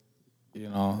because,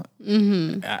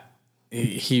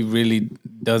 he really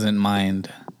doesn't mind.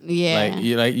 Yeah.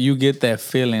 Like you get that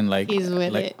feeling like He's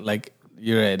with it. Like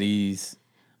you're at ease.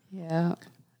 Yeah.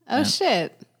 Oh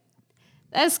shit.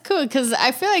 That's cool because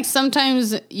I feel like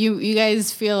sometimes you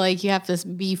guys feel like you have to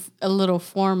be a little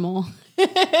formal.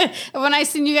 When I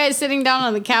seen you guys sitting down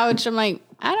on the couch, I'm like,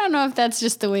 I don't know if that's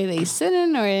just the way they sit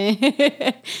in or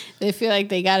they feel like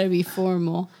they got to be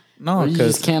formal. No, You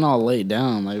because just can't all lay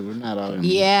down. Like, we're not all.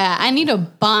 Yeah, I need a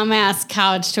bomb ass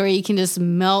couch to where you can just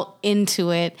melt into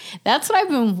it. That's what I've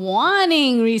been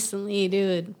wanting recently,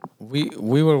 dude.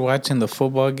 we were watching the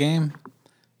football game,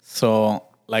 so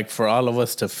like for all of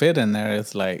us to fit in there,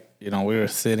 it's like we were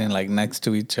sitting like next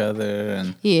to each other,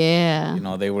 and Yeah.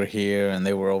 they were here and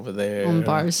they were over there On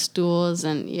bar stools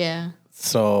and yeah.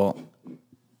 So,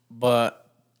 but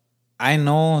I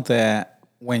know that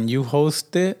when you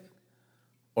host it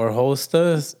or host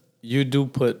us, you do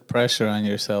put pressure on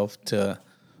yourself to,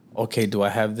 okay, do I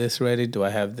have this ready? Do I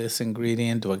have this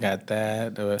ingredient? Do I got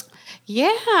that?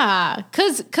 Yeah,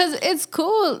 cause it's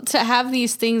cool to have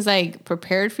these things like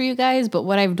prepared for you guys. But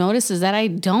what I've noticed is that I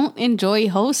don't enjoy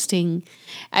hosting.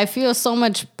 I feel so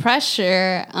much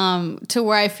pressure to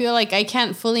where I feel like I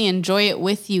can't fully enjoy it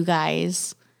with you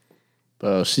guys.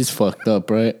 Bro, she's fucked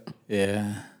up, right?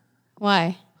 Yeah.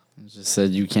 Why? Just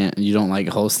said you don't like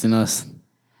hosting us.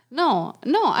 No,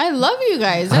 I love you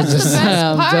guys. That's the best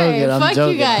I'm part. joking, I'm Fuck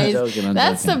joking, you guys. I'm joking.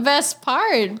 That's the best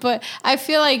part. But I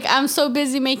feel like I'm so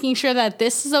busy making sure that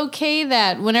this is okay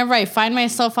that whenever I find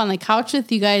myself on the couch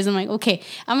with you guys, I'm like, okay,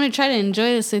 I'm going to try to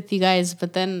enjoy this with you guys.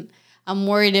 But then I'm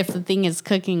worried if the thing is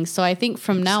cooking. So I think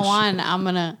from now on, I'm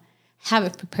going to have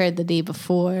it prepared the day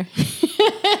before.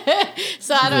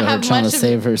 So I don't have trying much to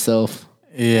save herself.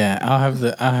 Yeah,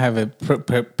 I'll have it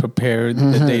prepared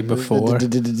the day before.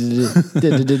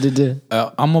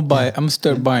 I'm gonna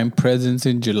start buying presents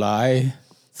in July.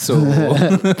 So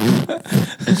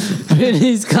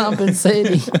Brittany's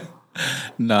compensating.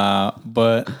 nah,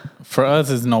 but for us,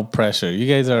 it's no pressure. You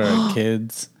guys are our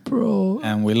kids, Bro,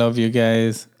 and we love you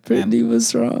guys. Brittany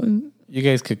was wrong. You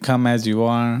guys could come as you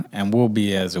are, and we'll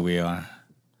be as we are.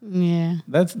 Yeah.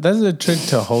 That's the trick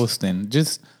to hosting.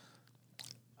 Just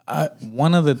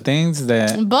one of the things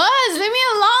that Buzz, leave me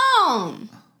alone.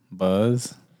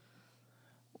 Buzz.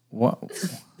 What?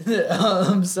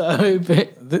 I'm sorry,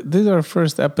 babe. This is our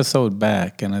first episode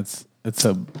back, and it's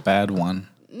a bad one.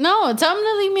 No, tell him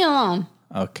to leave me alone.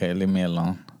 Okay, leave me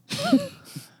alone.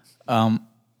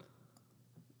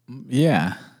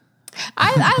 Yeah.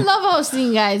 I love hosting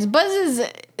you guys. Buzz is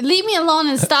leave me alone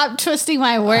and stop twisting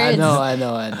my words. I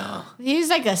know. He's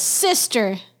like a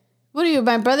sister. What are you,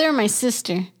 my brother or my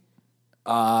sister?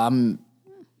 I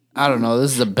don't know.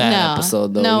 This is a bad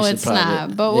episode, though. No, We should it's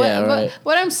not. But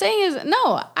what I'm saying is,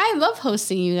 no, I love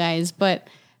hosting you guys, but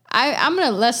I'm going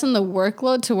to lessen the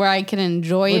workload to where I can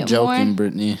enjoy We're it joking, more.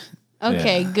 Brittany.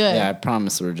 Okay, good. Yeah, I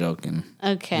promise we're joking.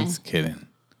 Okay. Just kidding.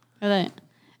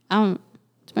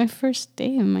 It's my first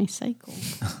day of my cycle.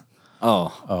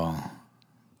 Oh.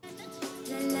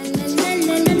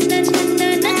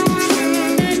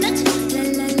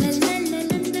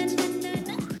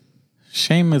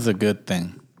 Shame is a good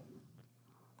thing.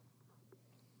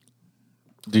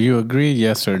 Do you agree?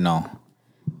 Yes or no?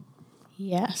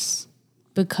 Yes.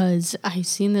 Because I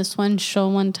seen this one show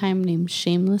one time named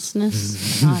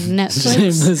Shamelessness on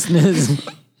Netflix.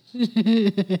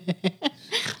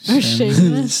 Or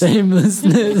Shameless.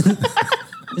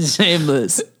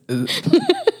 Shameless.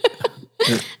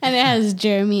 And it has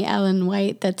Jeremy Allen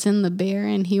White that's in The Bear,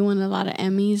 and he won a lot of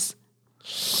Emmys.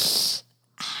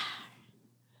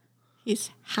 He's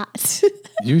hot.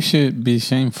 You should be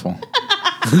shameful.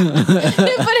 But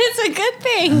it's a good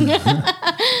thing.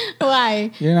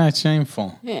 Why? You're not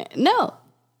shameful. No.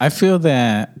 I feel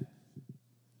that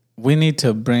we need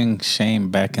to bring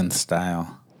shame back in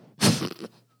style.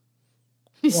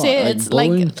 You say like it's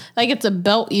bullying? like it's a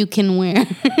belt you can wear.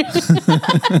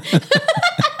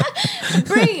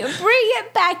 bring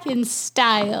it back in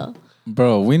style.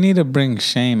 Bro, we need to bring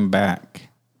shame back.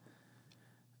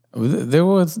 There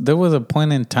was a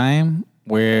point in time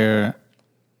where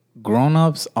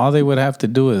grown-ups, all they would have to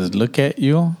do is look at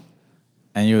you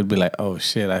and you would be like, oh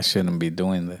shit, I shouldn't be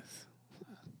doing this.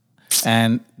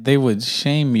 And they would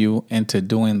shame you into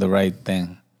doing the right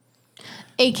thing.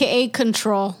 AKA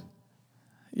control.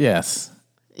 Yes.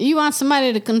 You want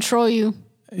somebody to control you.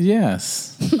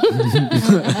 Yes.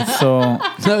 So,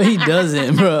 No, he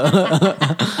doesn't, bro.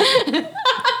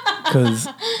 because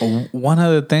one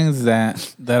of the things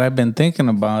that I've been thinking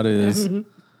about is,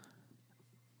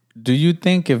 do you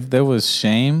think if there was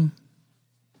shame,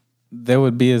 there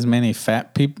would be as many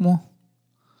fat people?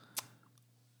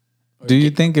 Do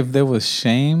you think if there was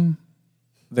shame,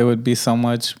 there would be so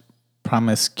much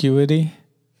promiscuity?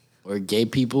 Or gay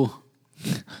people.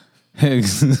 Bro,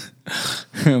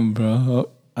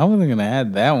 I wasn't going to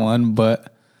add that one,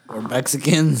 but Or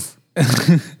Mexicans.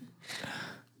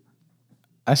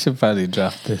 I should probably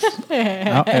drop this.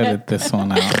 I'll edit this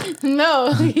one out.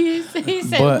 No, he said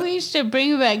But- we should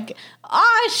bring back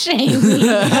shaming.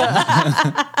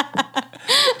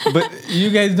 But you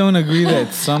guys don't agree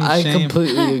that some I shame...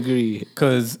 completely agree.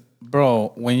 Because,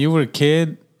 bro, when you were a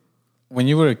kid,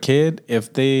 if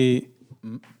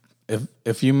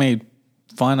you made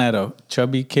fun at a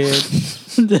chubby kid,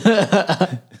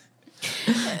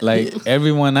 like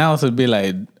everyone else would be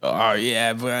like, oh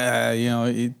yeah, bro, you know,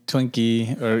 eat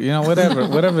Twinkie or you know whatever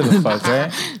the fuck,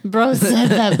 right? Bro said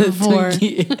that before.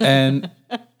 And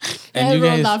That you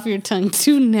rolled guys off your tongue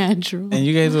too natural. and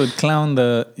you guys would clown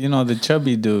the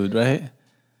chubby dude, right?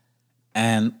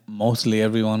 And mostly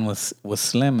everyone was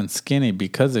slim and skinny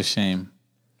because of shame.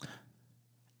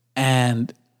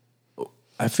 And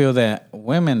I feel that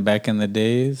women back in the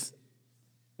days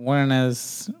weren't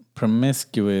as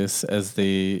promiscuous as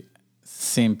they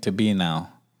seem to be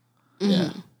now.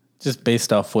 Yeah. Just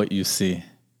based off what you see.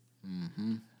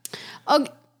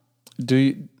 Okay. Do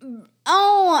you?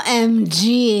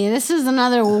 OMG, this is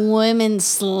another women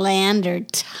slander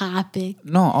topic.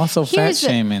 No, also fat Here's the-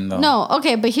 shaming though. No,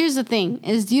 okay, but here's the thing: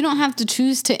 is you don't have to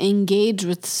choose to engage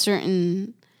with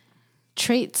certain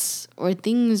traits or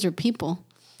things or people.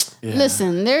 Yeah.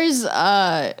 Listen, there's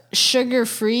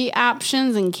sugar-free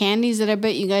options and candies that I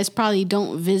bet you guys probably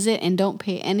don't visit and don't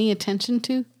pay any attention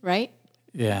to, right?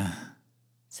 Yeah.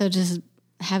 So just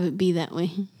have it be that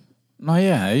way. No,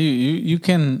 yeah. You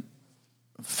can.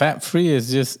 Fat free is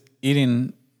just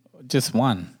eating just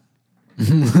one.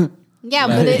 Yeah,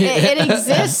 but it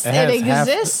exists. It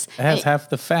exists. It has half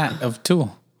the fat of two.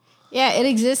 Yeah, it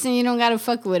exists and you don't gotta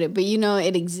fuck with it, but you know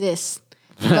it exists.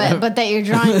 But that you're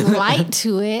drawing light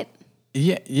to it.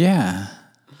 Yeah.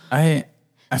 I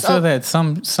feel that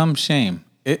some shame.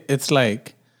 It's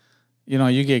like, you know,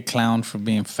 you get clowned for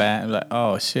being fat. Like,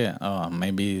 oh shit. Oh,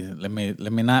 maybe let me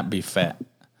not be fat.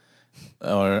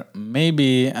 Or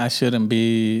maybe I shouldn't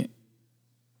be,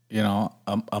 you know,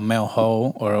 a male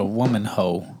hoe or a woman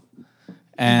hoe.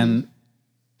 And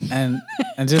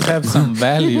just have some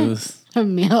values. A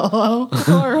male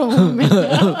or a woman.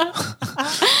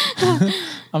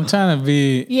 I'm trying to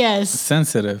be Yes.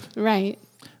 sensitive. Right.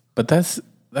 But that's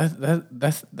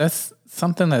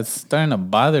something that's starting to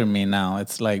bother me now.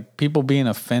 It's like people being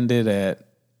offended at,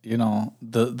 you know,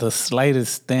 the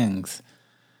slightest things.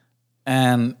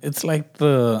 And it's like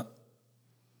the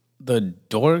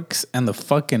dorks and the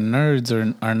fucking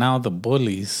nerds are now the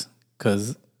bullies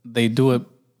because they do it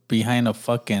behind a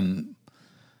fucking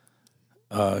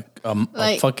a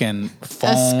fucking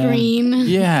phone. A screen.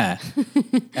 Yeah.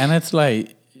 And it's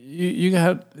like you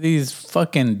got these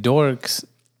fucking dorks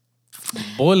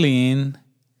bullying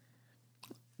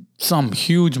some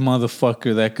huge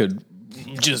motherfucker that could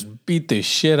just beat the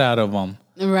shit out of them.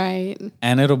 Right.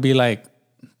 And it'll be like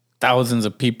thousands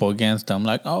of people against them.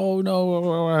 Like, oh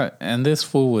no. And this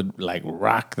fool would like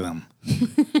rock them.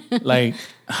 Like,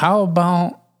 how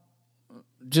about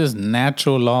just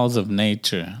natural laws of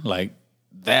nature? Like,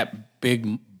 that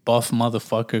big buff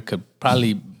motherfucker could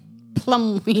probably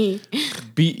Plum me.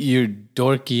 beat your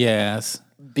dorky ass.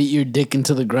 Beat your dick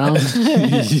into the ground.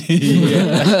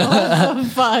 Oh,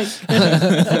 fuck.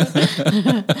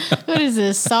 What is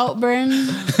this? Saltburn?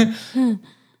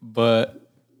 But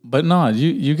But no,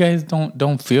 you guys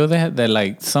don't feel that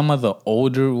like some of the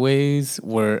older ways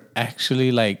were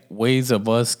actually like ways of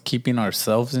us keeping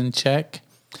ourselves in check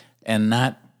and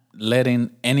not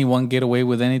letting anyone get away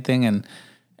with anything,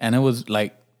 and it was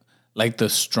like the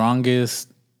strongest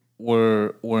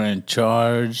were in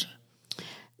charge.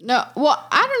 No, well,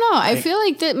 I don't know. I feel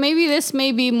like that maybe this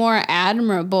may be more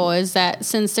admirable is that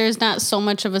since there's not so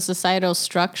much of a societal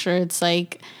structure, it's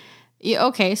like, yeah,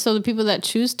 okay, so the people that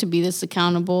choose to be this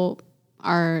accountable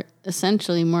are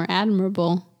essentially more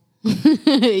admirable,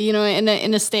 you know, in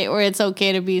a state where it's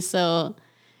okay to be so,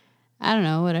 I don't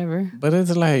know, whatever. But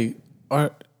it's like,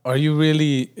 are you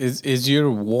really, is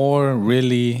your war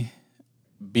really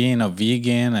being a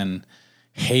vegan and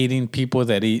hating people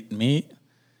that eat meat?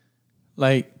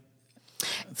 Like,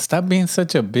 stop being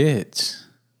such a bitch.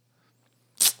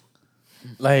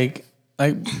 Like,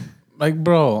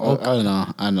 bro. Okay.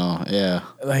 I know, yeah.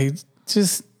 Like,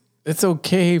 just, it's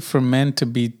okay for men to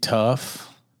be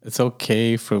tough. It's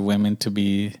okay for women to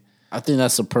be. I think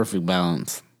that's the perfect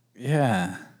balance.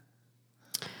 Yeah.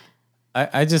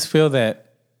 I just feel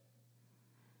that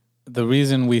the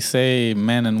reason we say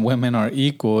men and women are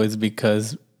equal is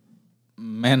because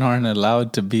men aren't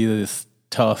allowed to be this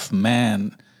tough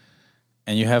man,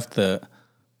 and you have to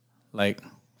like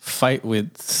fight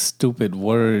with stupid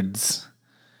words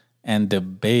and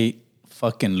debate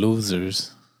fucking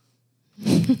losers.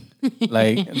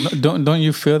 Like, don't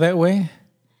you feel that way?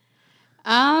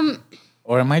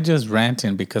 Or am I just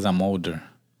ranting because I'm older?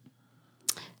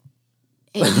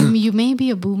 You may be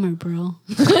a boomer, bro.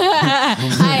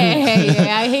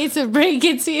 I hate to break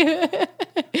it to you.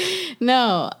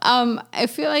 No, I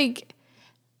feel like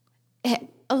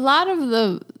a lot of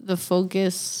the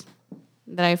focus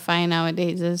that I find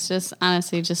nowadays is just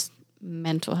honestly just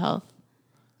mental health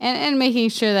and making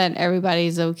sure that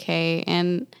everybody's okay.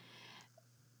 And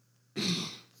it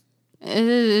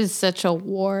is such a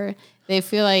war. They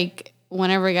feel like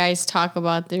whenever guys talk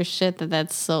about their shit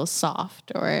that's so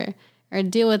soft or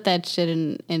deal with that shit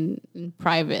in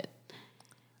private.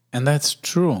 And that's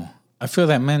true. I feel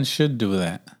that men should do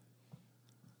that.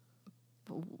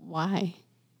 Why?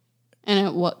 And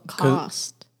at what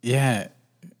cost? Yeah.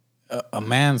 A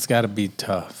man's got to be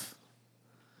tough.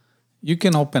 You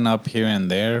can open up here and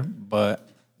there, but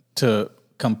to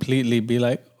completely be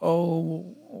like,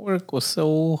 oh, work was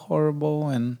so horrible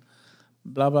and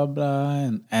blah, blah, blah.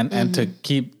 And to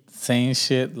keep saying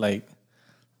shit like,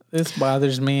 this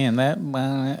bothers me and that.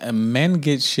 And men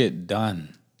get shit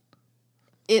done.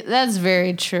 That's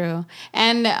very true.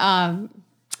 And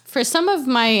for some of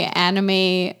my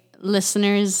anime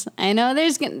listeners, I know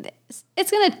it's gonna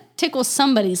tickle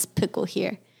somebody's pickle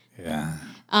here. Yeah.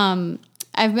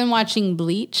 I've been watching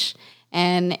Bleach,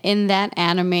 and in that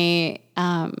anime,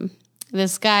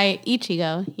 this guy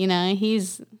Ichigo, you know,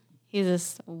 he's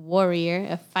this warrior,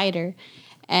 a fighter,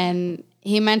 and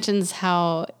he mentions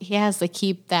how he has to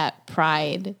keep that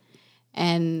pride,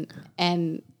 and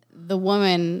the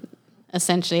woman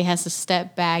essentially has to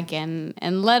step back and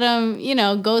let him, you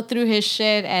know, go through his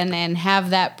shit and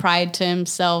have that pride to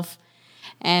himself.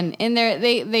 And in there,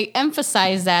 they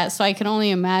emphasize that. So I can only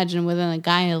imagine within a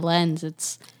guy lens,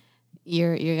 it's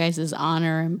your guys'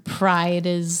 honor and pride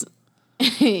is,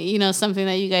 you know, something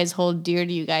that you guys hold dear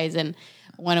to you guys. And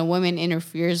when a woman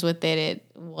interferes with it,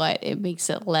 it makes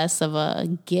it less of a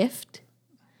gift,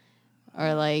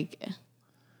 or like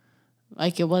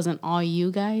it wasn't all you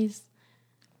guys.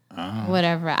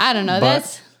 Whatever. I don't know.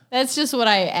 But, that's just what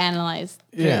I analyzed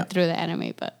through the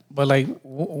anime. But like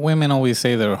women always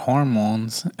say their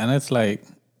hormones, and it's like,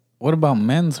 what about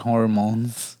men's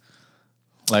hormones?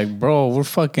 Like, bro, we're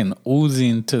fucking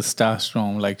oozing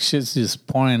testosterone. Like, shit's just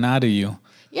pouring out of you.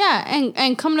 Yeah,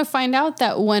 and come to find out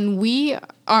that when we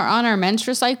are on our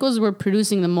menstrual cycles, we're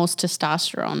producing the most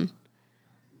testosterone.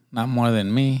 Not more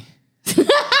than me.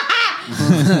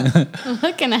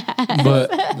 Looking at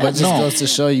But Just goes to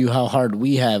show you how hard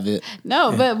we have it.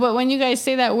 no, but when you guys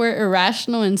say that we're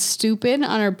irrational and stupid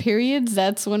on our periods,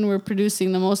 that's when we're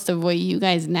producing the most of what you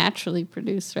guys naturally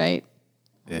produce, right?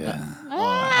 yeah.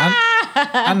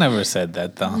 I never said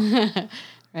that though.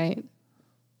 Right.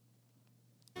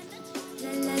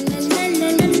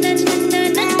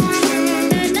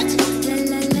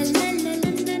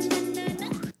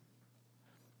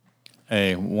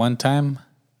 Hey, one time,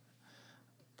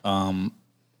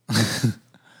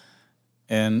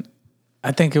 and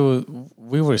I think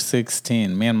we were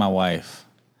 16, me and my wife,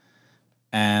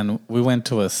 and we went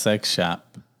to a sex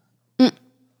shop.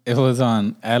 It was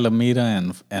on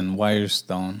Alameda and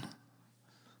Firestone.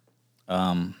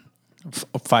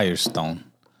 Firestone.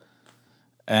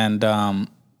 And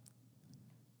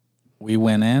we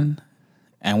went in,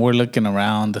 And we're looking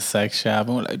around the sex shop,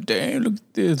 and we're like, damn, look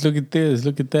at this, look at this,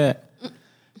 look at that.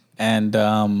 And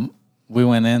we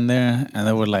went in there, and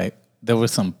there were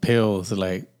some pills,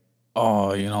 like,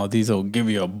 oh, you know, these will give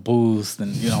you a boost,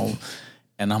 and, you know,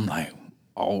 and I'm like,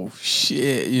 oh,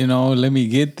 shit, you know, let me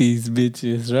get these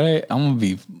bitches, right? I'm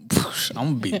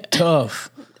gonna be tough.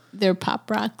 They're Pop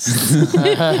Rocks.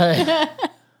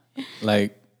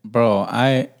 Like,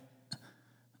 bro,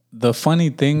 the funny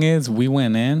thing is, we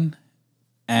went in,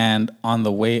 and on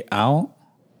the way out,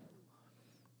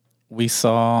 we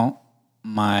saw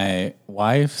my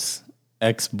wife's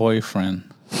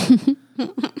ex-boyfriend.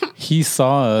 He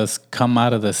saw us come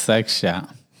out of the sex shop.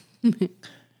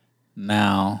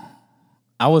 Now,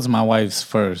 I was my wife's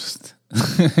first.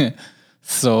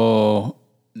 So,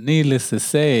 needless to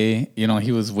say, you know,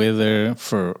 he was with her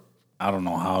for I don't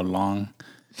know how long.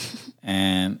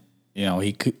 And, you know,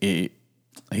 he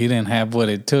didn't have what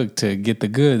it took to get the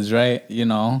goods, right? You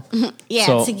know? Yeah,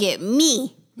 so, to get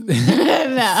me.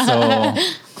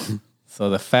 So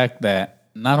the fact that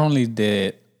not only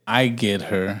did I get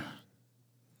her,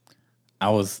 I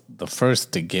was the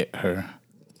first to get her.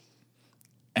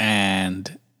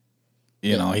 And,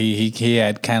 you know, he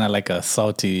had kind of like a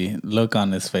salty look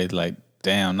on his face, like,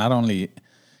 damn, not only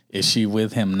is she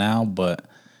with him now, but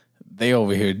they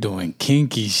over here doing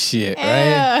kinky shit,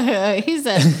 right? He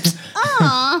said,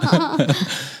 "Aw."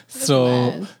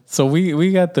 So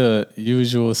we got the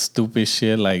usual stupid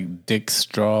shit like dick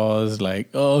straws, like,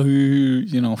 oh,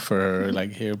 you know, for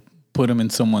like, here, put them in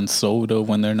someone's soda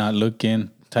when they're not looking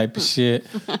type of shit.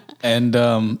 And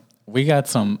I got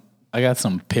some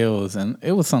pills, and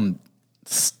it was some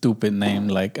stupid name,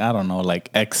 like, I don't know, like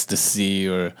ecstasy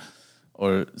or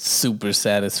super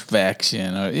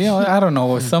satisfaction, or, you know, I don't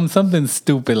know, something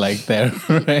stupid like that,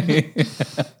 right?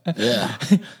 Yeah.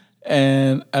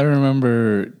 And I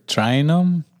remember trying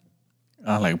them.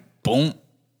 I was like, boom,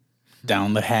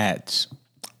 down the hatch.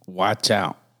 Watch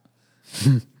out.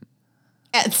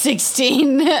 At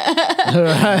 16.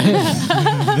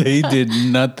 They did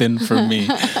nothing for me.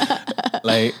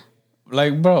 Like,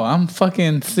 bro, I'm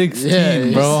fucking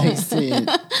 16, bro. 16.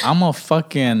 I'm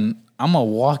a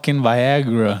walking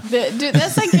Viagra. Dude,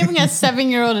 that's like giving a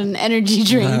 7-year-old an energy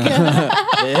drink.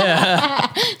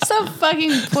 Yeah. So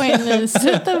fucking pointless.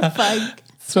 What the fuck?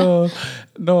 So,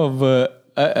 no, but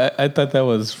I thought that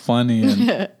was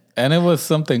funny. And it was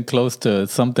something close to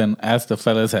something, as the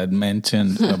fellas had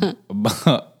mentioned,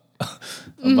 about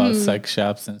sex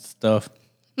shops and stuff.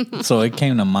 So it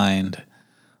came to mind.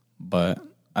 But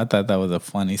I thought that was a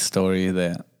funny story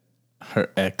that her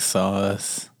ex saw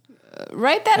us.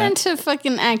 Write that into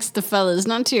fucking Ask the Fellas,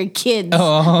 not to your kids.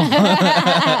 Oh.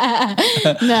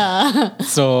 No.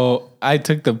 So I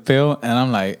took the pill, and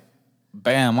I'm like,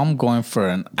 bam, I'm going for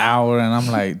an hour, and I'm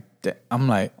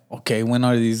like, okay, when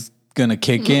are these gonna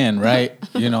kick in, right?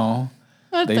 You know,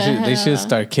 they should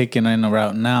start kicking in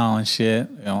around now and shit.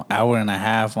 You know, hour and a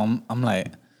half. I'm like,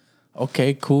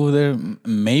 okay, cool. There,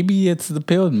 maybe it's the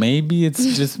pill. Maybe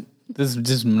it's just this is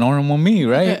just normal me,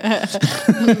 right?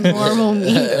 Normal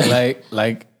me.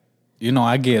 Like, you know,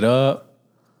 I get up,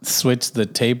 switch the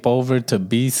tape over to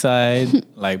B side,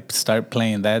 like start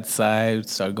playing that side,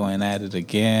 start going at it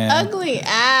again. Ugly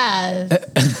ass.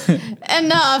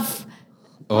 Enough.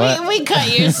 What? We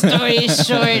cut your story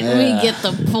short. Yeah. We get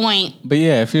the point. But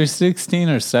yeah, if you're 16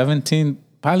 or 17,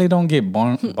 probably don't get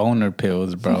boner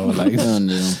pills, bro. Like,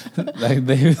 like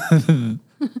they,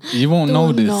 you won't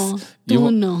notice. They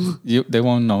won't know. You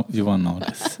won't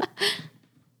notice.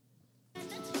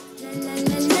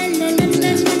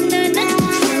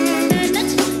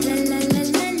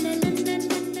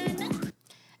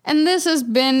 And this has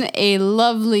been a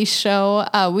lovely show.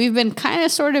 We've been kind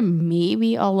of, sort of,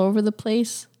 maybe all over the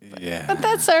place. Yeah. But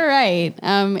that's all right.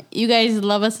 You guys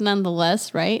love us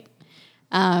nonetheless, right?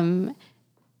 I'm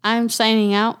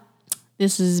signing out.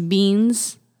 This is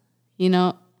Beans, you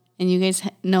know, and you guys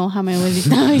know how my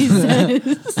Wisdom says.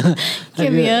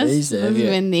 Give me us. Have you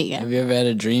ever had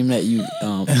a dream that you,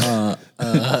 that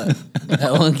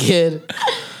one kid?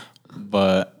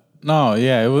 But no,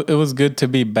 yeah, it was good to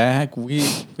be back. We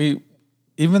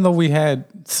even though we had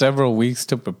several weeks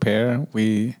to prepare,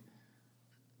 we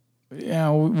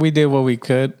did what we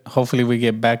could. Hopefully we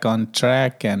get back on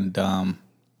track and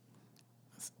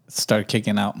start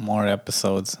kicking out more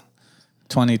episodes.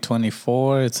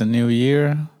 2024, it's a new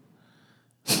year.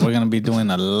 We're going to be doing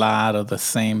a lot of the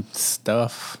same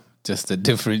stuff, just a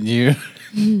different year.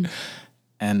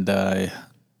 And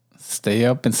stay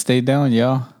up and stay down,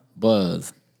 y'all.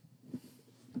 Buzz.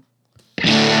 From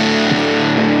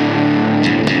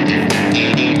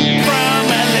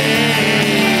LA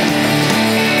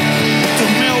to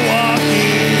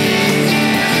Milwaukee.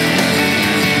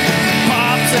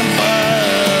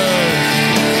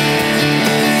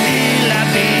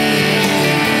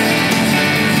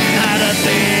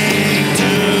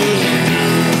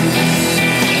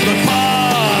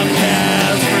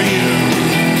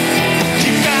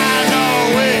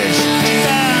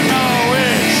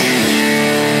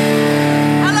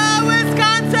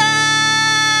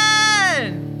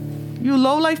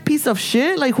 low life piece of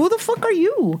shit. Like, who the fuck are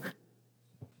you?